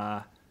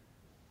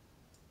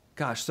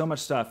 Gosh, so much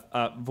stuff.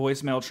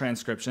 Voicemail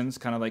transcriptions,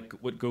 kind of like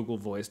what Google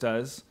Voice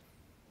does.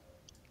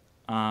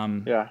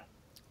 Yeah.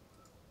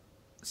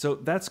 So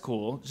that's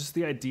cool. Just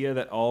the idea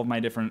that all of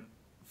my different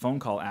phone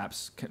call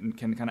apps can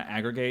kind of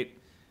aggregate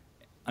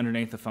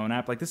underneath the phone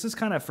app. Like this is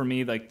kind of for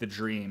me like the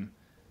dream.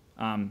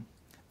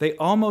 They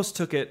almost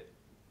took it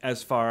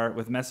as far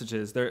with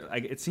Messages.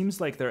 It seems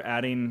like they're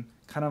adding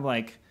kind of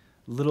like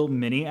little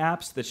mini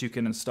apps that you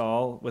can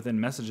install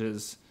within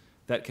Messages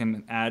that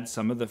can add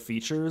some of the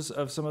features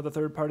of some of the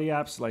third-party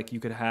apps. Like you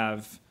could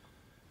have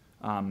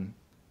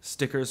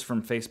stickers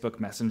from Facebook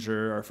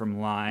Messenger or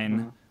from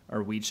Line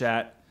or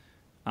WeChat.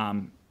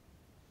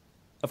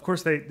 Of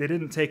course, they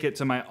didn't take it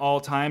to my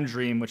all-time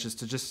dream, which is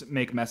to just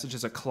make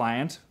Messages a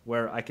client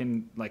where I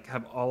can like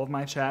have all of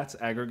my chats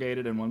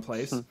aggregated in one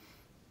place.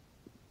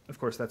 Of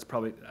course, that's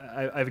probably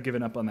I've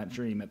given up on that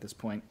dream at this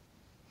point.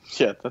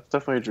 Yeah, that's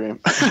definitely a dream.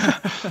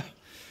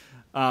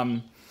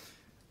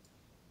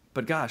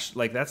 But gosh,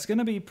 like that's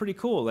gonna be pretty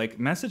cool. Like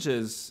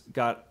Messages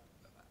got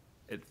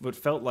what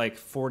felt like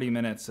 40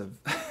 minutes of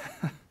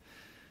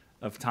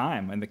of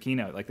time in the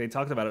keynote. Like they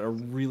talked about it a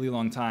really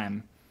long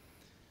time.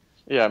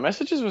 Yeah,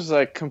 Messages was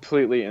like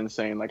completely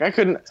insane. Like I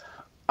couldn't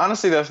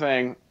honestly that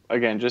thing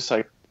again, just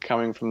like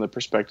coming from the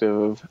perspective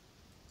of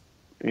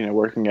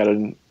working at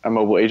a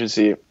mobile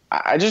agency,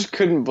 I just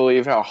couldn't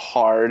believe how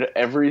hard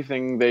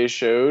everything they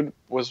showed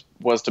was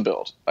to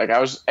build. Like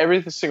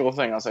every single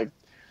thing I was like,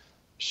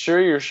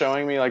 sure, you're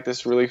showing me like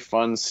this really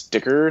fun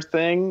sticker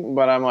thing,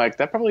 but I'm like,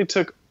 that probably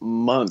took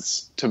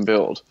months to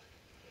build.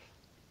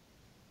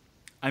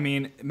 I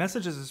mean,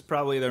 Messages is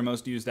probably their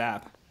most used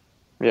app.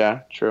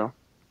 Yeah, true.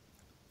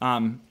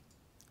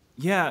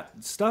 Yeah,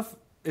 stuff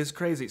is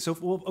crazy.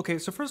 So, okay.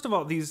 So first of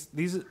all, these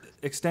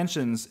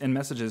extensions in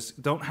Messages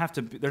don't have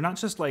to. They're not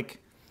just like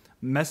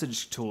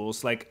message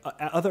tools. Like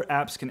other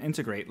apps can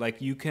integrate.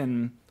 Like you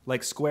can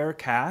like Square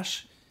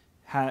Cash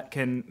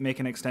can make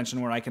an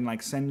extension where I can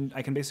like send.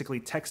 I can basically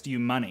text you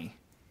money.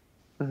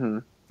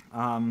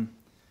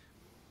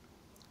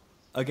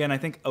 Again, I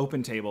think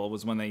OpenTable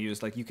was one they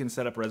used. Like you can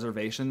set up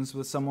reservations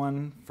with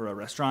someone for a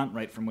restaurant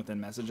right from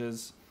within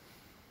Messages.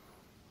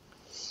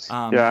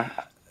 Yeah.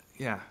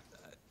 Yeah.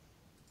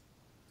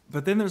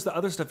 But then there's the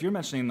other stuff you're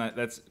mentioning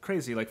that's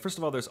crazy. Like, first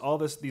of all, there's all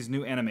these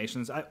new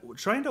animations.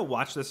 Trying to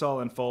watch this all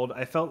unfold,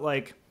 I felt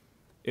like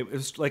it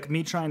was like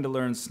me trying to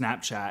learn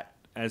Snapchat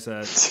as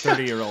a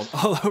 30-year-old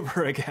all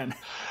over again.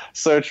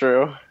 So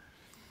true.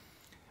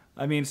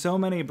 I mean, so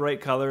many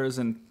bright colors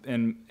and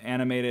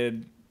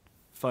animated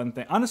fun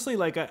thing. Honestly,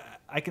 like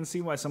I can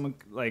see why someone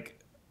like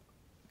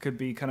could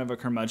be kind of a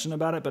curmudgeon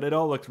about it, but it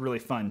all looked really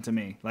fun to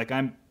me. Like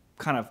I'm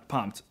kind of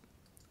pumped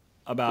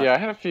about. Yeah, I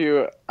had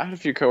a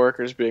few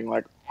coworkers being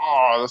like,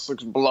 "Oh, this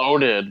looks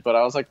bloated," but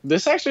I was like,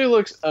 "This actually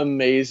looks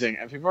amazing,"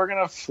 and people are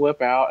gonna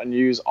flip out and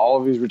use all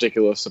of these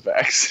ridiculous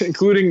effects,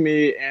 including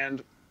me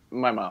and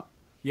my mom.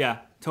 Yeah,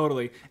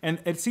 totally. And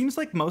it seems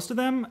like most of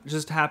them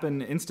just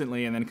happen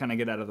instantly and then kind of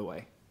get out of the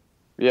way.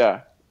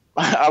 Yeah.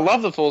 I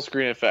love the full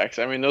screen effects.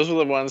 I mean, those were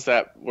the ones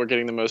that were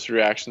getting the most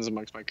reactions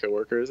amongst my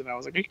coworkers, and I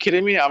was like, "Are you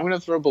kidding me? I'm gonna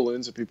throw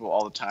balloons at people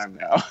all the time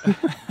now."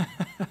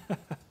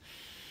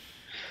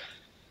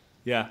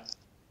 Yeah.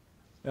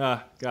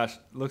 Gosh,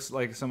 looks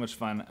like so much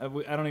fun.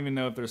 I don't even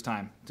know if there's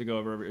time to go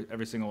over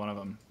every single one of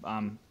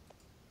them.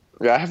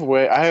 Yeah, I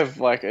have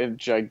like a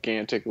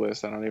gigantic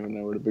list. I don't even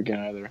know where to begin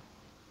either.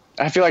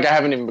 I feel like I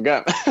haven't even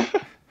begun.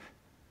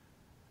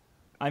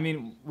 I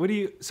mean,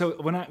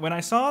 so when I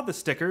saw the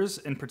stickers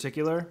in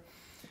particular,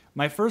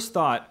 my first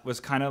thought was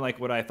kind of like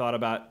what I thought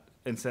about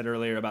and said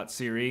earlier about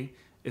Siri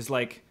is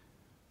like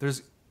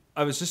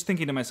I was just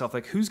thinking to myself,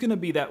 like, who's going to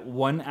be that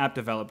one app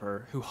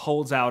developer who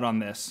holds out on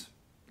this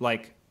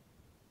like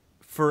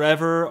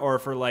forever or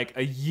for like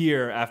a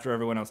year after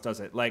everyone else does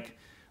it? Like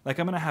I'm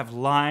going to have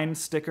Line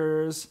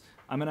stickers,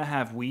 I'm going to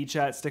have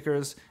WeChat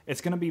stickers.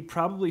 It's going to be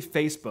probably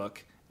Facebook.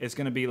 It's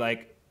going to be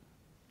like,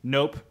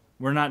 nope,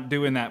 we're not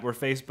doing that. We're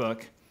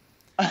Facebook.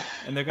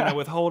 And they're going to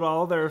withhold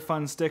all their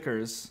fun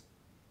stickers.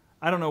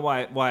 I don't know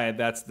why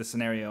that's the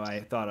scenario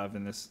I thought of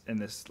in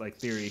this like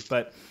theory,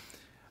 but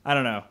I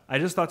don't know. I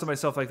just thought to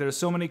myself, like, there's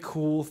so many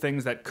cool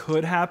things that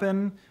could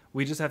happen.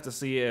 We just have to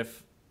see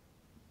if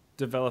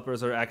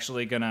developers are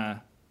actually going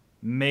to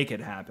make it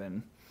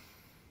happen.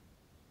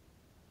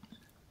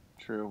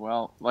 True.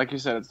 Well, like you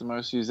said, it's the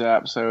most used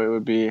app, so it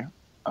would be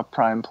a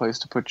prime place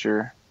to put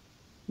your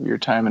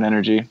time and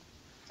energy.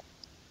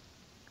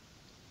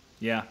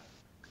 Yeah.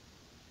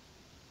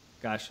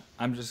 Gosh,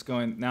 I'm just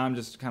kind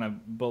of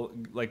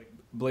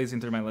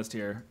blazing through my list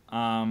here.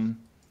 I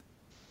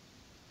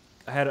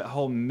had a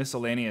whole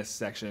miscellaneous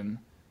section.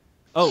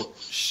 Oh,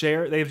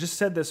 share. They've just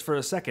said this for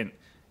a second.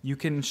 You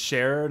can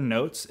share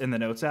notes in the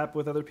Notes app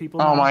with other people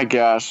now. Oh my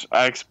gosh,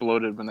 I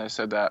exploded when they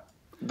said that.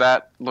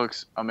 That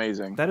looks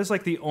amazing. That is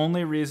like the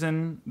only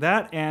reason.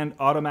 That and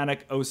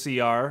automatic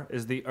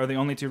OCR are the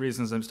only two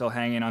reasons I'm still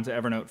hanging on to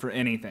Evernote for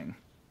anything.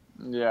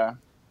 Yeah.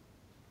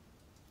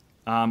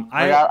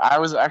 I I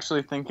was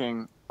actually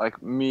thinking, like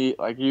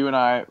you and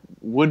I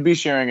would be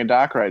sharing a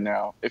doc right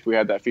now if we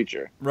had that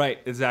feature. Right,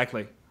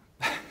 exactly.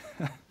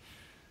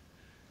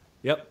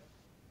 Yep.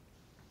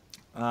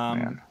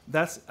 Man.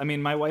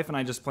 My wife and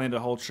I just planned a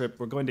whole trip.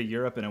 We're going to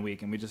Europe in a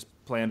week, and we just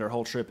planned our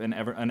whole trip in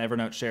an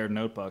Evernote shared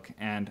notebook.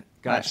 And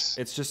gosh, Nice.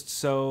 it's just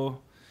so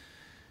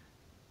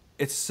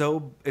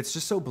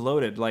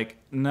bloated. Like,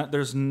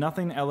 there's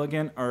nothing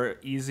elegant or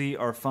easy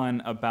or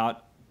fun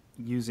about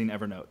using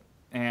Evernote.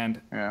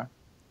 And Yeah.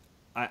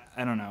 I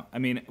don't know. I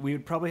mean, we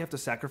would probably have to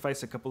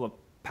sacrifice a couple of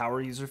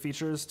power user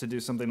features to do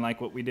something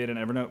like what we did in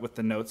Evernote with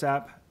the Notes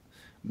app.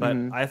 But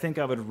I think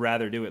I would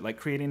rather do it, like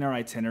creating our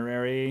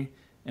itinerary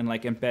and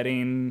like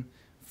embedding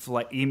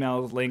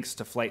email links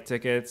to flight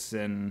tickets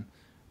and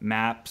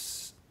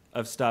maps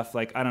of stuff.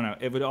 Like, I don't know.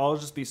 It would all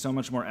just be so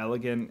much more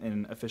elegant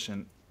and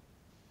efficient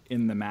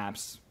in the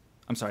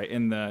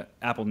in the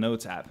Apple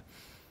Notes app.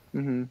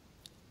 Mm-hmm.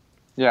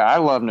 Yeah, I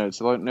love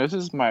Notes. Notes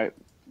is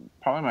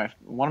probably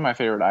one of my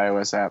favorite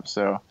iOS apps.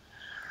 So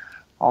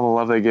all the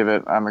love they give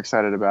it, I'm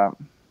excited about.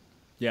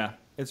 Yeah,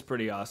 it's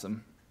pretty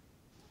awesome.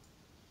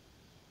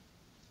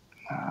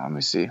 Let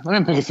me see. Let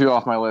me pick a few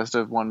off my list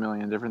of 1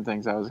 million different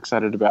things I was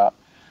excited about.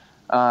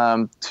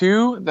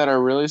 Two that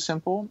are really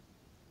simple,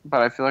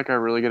 but I feel like are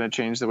really going to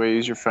change the way you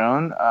use your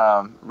phone.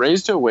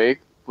 Raise to Awake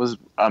was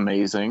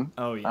amazing.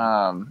 Oh,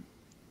 yeah.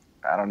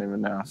 I don't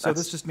even know. So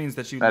this just means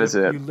that you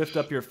lift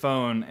up your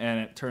phone and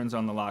it turns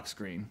on the lock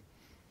screen.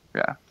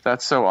 Yeah,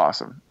 that's so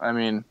awesome. I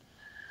mean,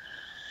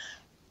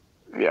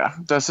 yeah,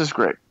 that's just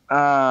great.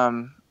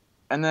 And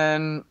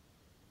then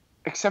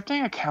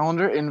accepting a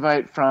calendar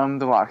invite from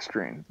the lock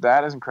screen.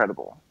 That is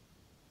incredible.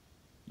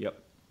 Yep.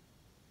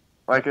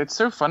 Like, it's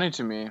so funny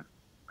to me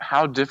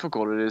how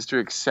difficult it is to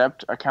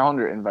accept a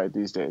calendar invite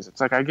these days.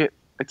 It's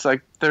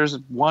like there's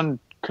 1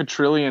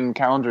 quadrillion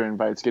calendar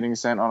invites getting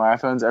sent on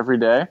iPhones every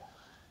day,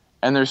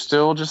 and they're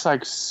still just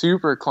like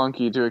super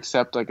clunky to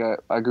accept like a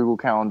Google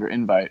Calendar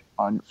invite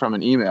from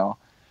an email.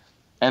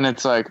 And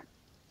it's like,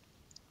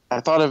 I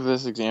thought of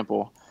this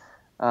example.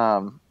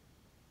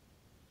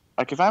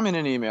 Like, if I'm in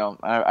an email,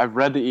 I've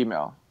read the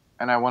email,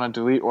 and I want to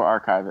delete or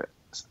archive it,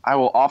 I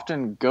will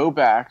often go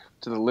back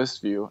to the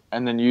list view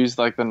and then use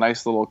like the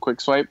nice little quick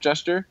swipe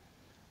gesture.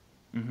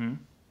 Mm-hmm.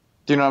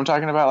 Do you know what I'm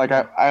talking about? Like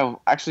Yeah.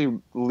 I'll actually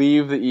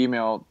leave the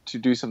email to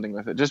do something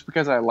with it just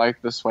because I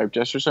like the swipe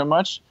gesture so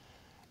much.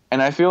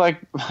 And I feel like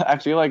I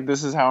feel like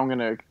this is how I'm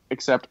gonna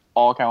accept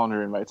all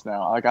calendar invites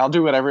now. Like I'll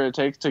do whatever it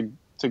takes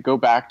to go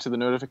back to the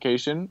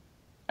notification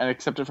and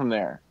accept it from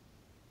there.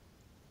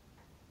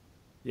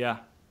 Yeah,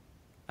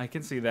 I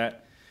can see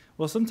that.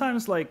 Well,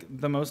 sometimes like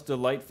the most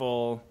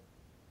delightful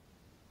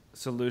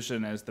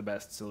solution is the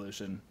best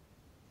solution.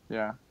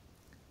 Yeah.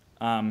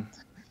 Um,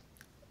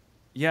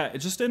 yeah, it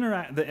just the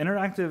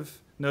interactive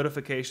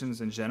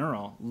notifications in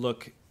general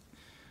look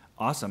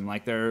awesome.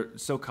 Like they're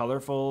so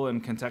colorful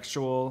and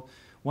contextual.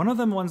 One of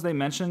the ones they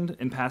mentioned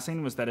in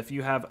passing was that if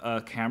you have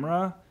a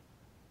camera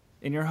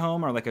in your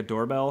home or like a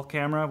doorbell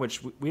camera,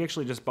 which we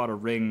actually just bought a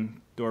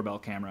Ring doorbell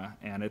camera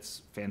and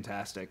it's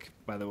fantastic,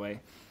 by the way.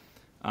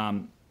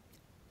 Um,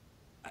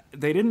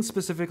 they didn't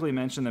specifically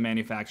mention the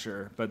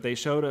manufacturer, but they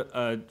showed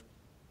a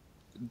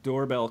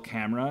doorbell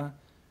camera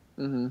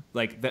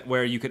like that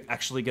where you could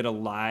actually get a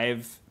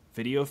live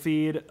video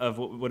feed of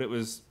what it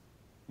was,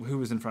 who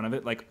was in front of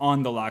it, like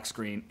on the lock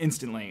screen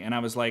instantly. And I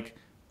was like,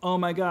 oh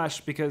my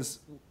gosh, because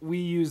we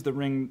use the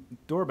Ring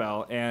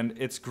doorbell and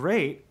it's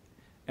great.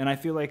 And I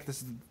feel like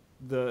this is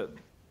the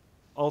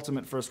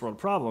ultimate first world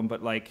problem.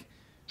 But like,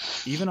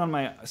 even on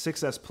my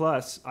 6S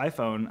Plus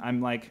iPhone, I'm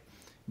like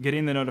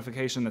getting the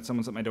notification that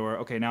someone's at my door.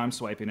 Okay, now I'm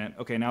swiping it.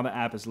 Okay, now the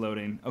app is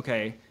loading.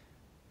 Okay,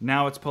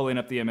 now it's pulling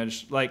up the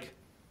image. Like,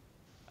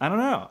 I don't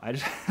know. I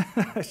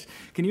just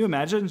can you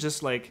imagine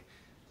just like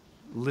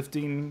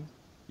lifting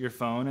your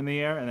phone in the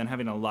air and then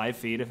having a live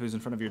feed of who's in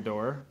front of your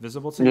door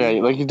visible to Yeah,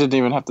 you? like you didn't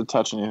even have to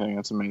touch anything.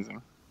 That's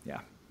amazing. Yeah.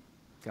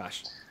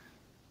 Gosh.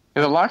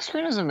 Yeah, the lock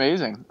screen is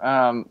amazing.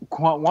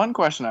 One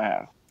question I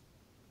have.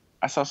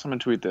 I saw someone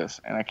tweet this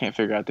and I can't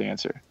figure out the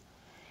answer.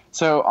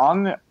 So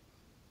on the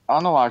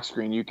lock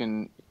screen, you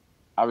can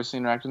obviously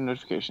interact with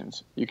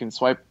notifications. You can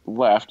swipe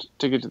left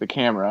to get to the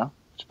camera,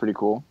 which is pretty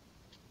cool.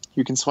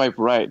 You can swipe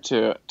right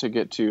to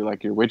get to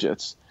like your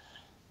widgets.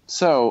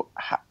 So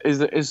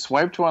is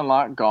swipe to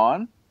unlock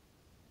gone?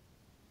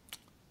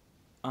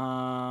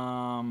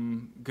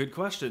 Good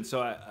question.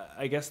 So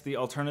I guess the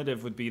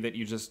alternative would be that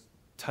you just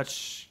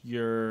touch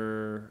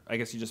your. I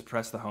guess you just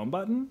press the home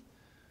button.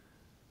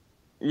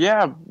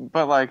 Yeah,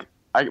 but like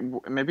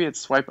maybe it's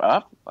swipe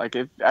up. Like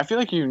if I feel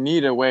like you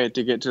need a way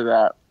to get to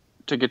that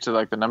to get to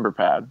like the number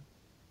pad.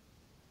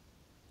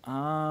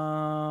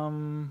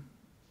 Um,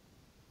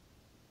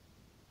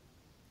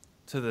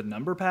 to the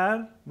number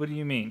pad. What do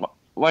you mean?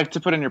 Like to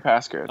put in your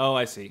passcode. Oh,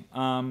 I see.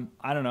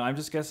 I don't know. I'm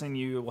just guessing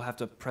you will have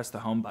to press the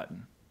home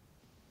button.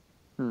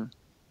 You'd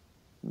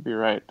be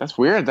right. That's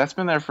weird. That's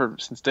been there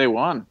since day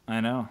one.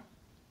 I know.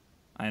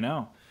 I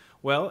know.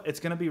 Well,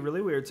 it's going to be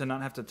really weird to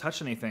not have to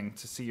touch anything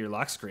to see your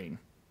lock screen.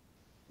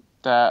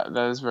 That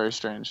is very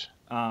strange.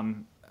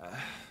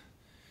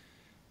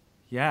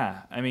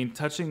 Yeah, I mean,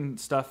 touching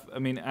stuff. I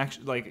mean,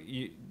 actually, like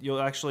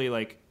you'll actually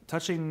like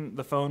touching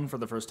the phone for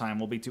the first time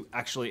will be to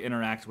actually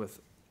interact with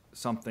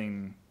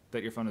something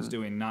that your phone is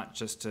doing, not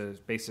just to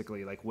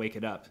basically like wake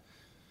it up.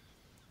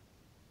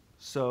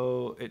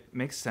 So it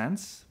makes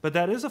sense, but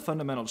that is a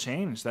fundamental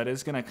change. That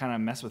is going to kind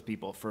of mess with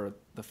people for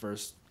the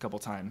first couple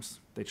times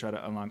they try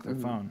to unlock their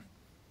phone.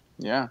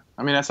 Yeah,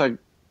 I mean that's like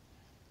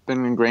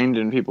been ingrained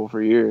in people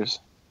for years.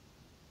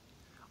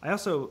 I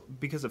also,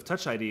 because of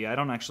Touch ID, I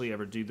don't actually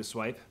ever do the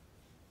swipe.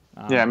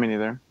 Yeah, me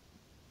neither.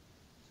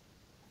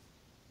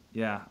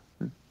 Yeah.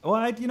 Well,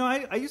 I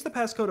use the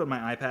passcode on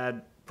my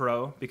iPad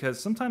Pro because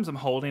sometimes I'm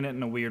holding it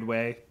in a weird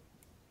way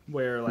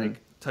where like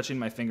touching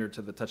my finger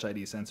to the Touch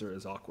ID sensor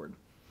is awkward.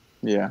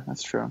 Yeah,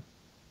 that's true.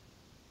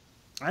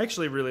 I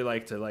actually really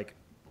like to like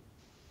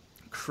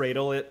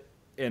cradle it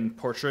in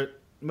portrait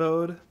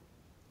mode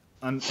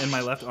in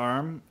my left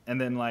arm and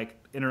then like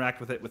interact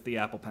with it with the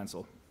Apple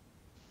Pencil.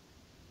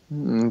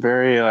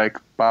 Very like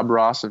Bob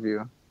Ross of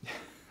you.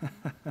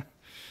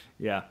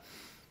 Yeah.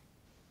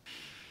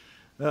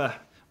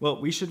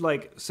 Well, we should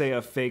like say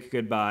a fake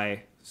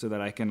goodbye so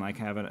that I can like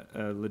have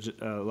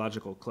a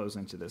logical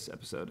closing to this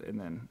episode,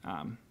 and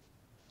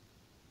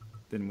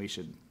then we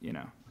should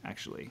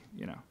actually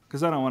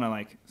because I don't want to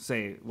like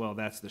say well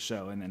that's the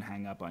show and then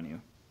hang up on you.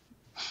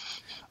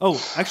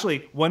 Oh,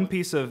 actually, one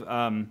piece of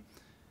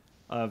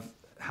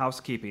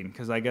housekeeping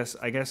because I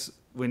guess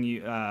when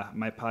you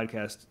my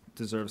podcast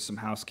deserves some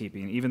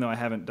housekeeping, even though I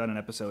haven't done an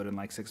episode in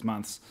like 6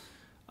 months.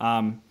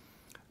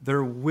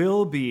 There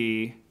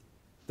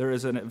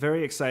is a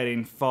very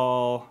exciting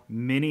fall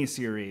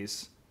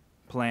mini-series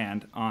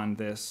planned on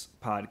this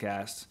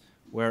podcast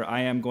where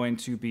I am going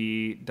to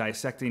be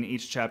dissecting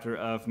each chapter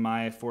of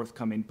my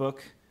forthcoming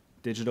book,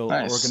 Digital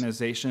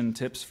Organization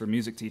Tips for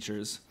Music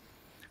Teachers.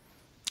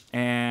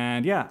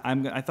 And yeah,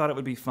 I thought it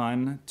would be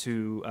fun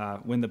to,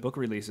 when the book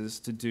releases,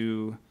 to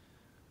do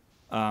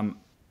an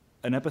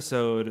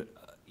episode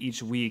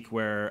each week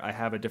where I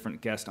have a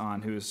different guest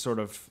on who is sort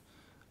of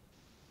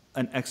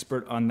an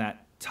expert on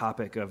that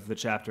topic of the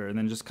chapter and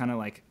then just kind of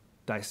like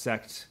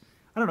dissect,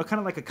 I don't know, kind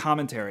of like a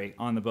commentary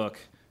on the book,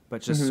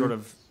 but just sort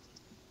of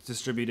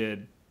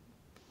distributed,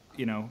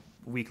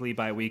 weekly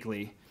by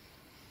weekly.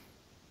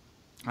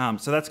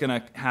 So that's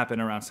gonna happen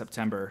around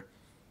September.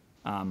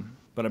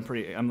 But I'm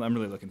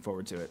really looking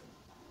forward to it.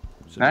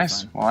 Should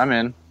Nice. Well, I'm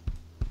in.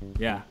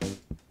 Yeah.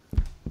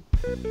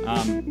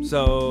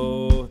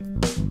 So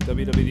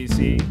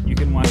WWDC, you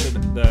can watch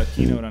the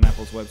keynote on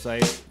Apple's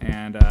website,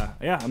 and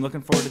yeah, I'm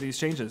looking forward to these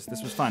changes.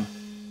 This was fun.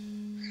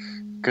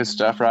 Good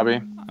stuff, Robbie.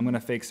 I'm gonna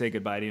fake say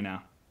goodbye to you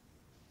now.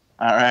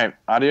 All right.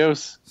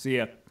 Adios. See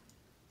ya.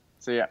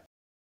 See ya.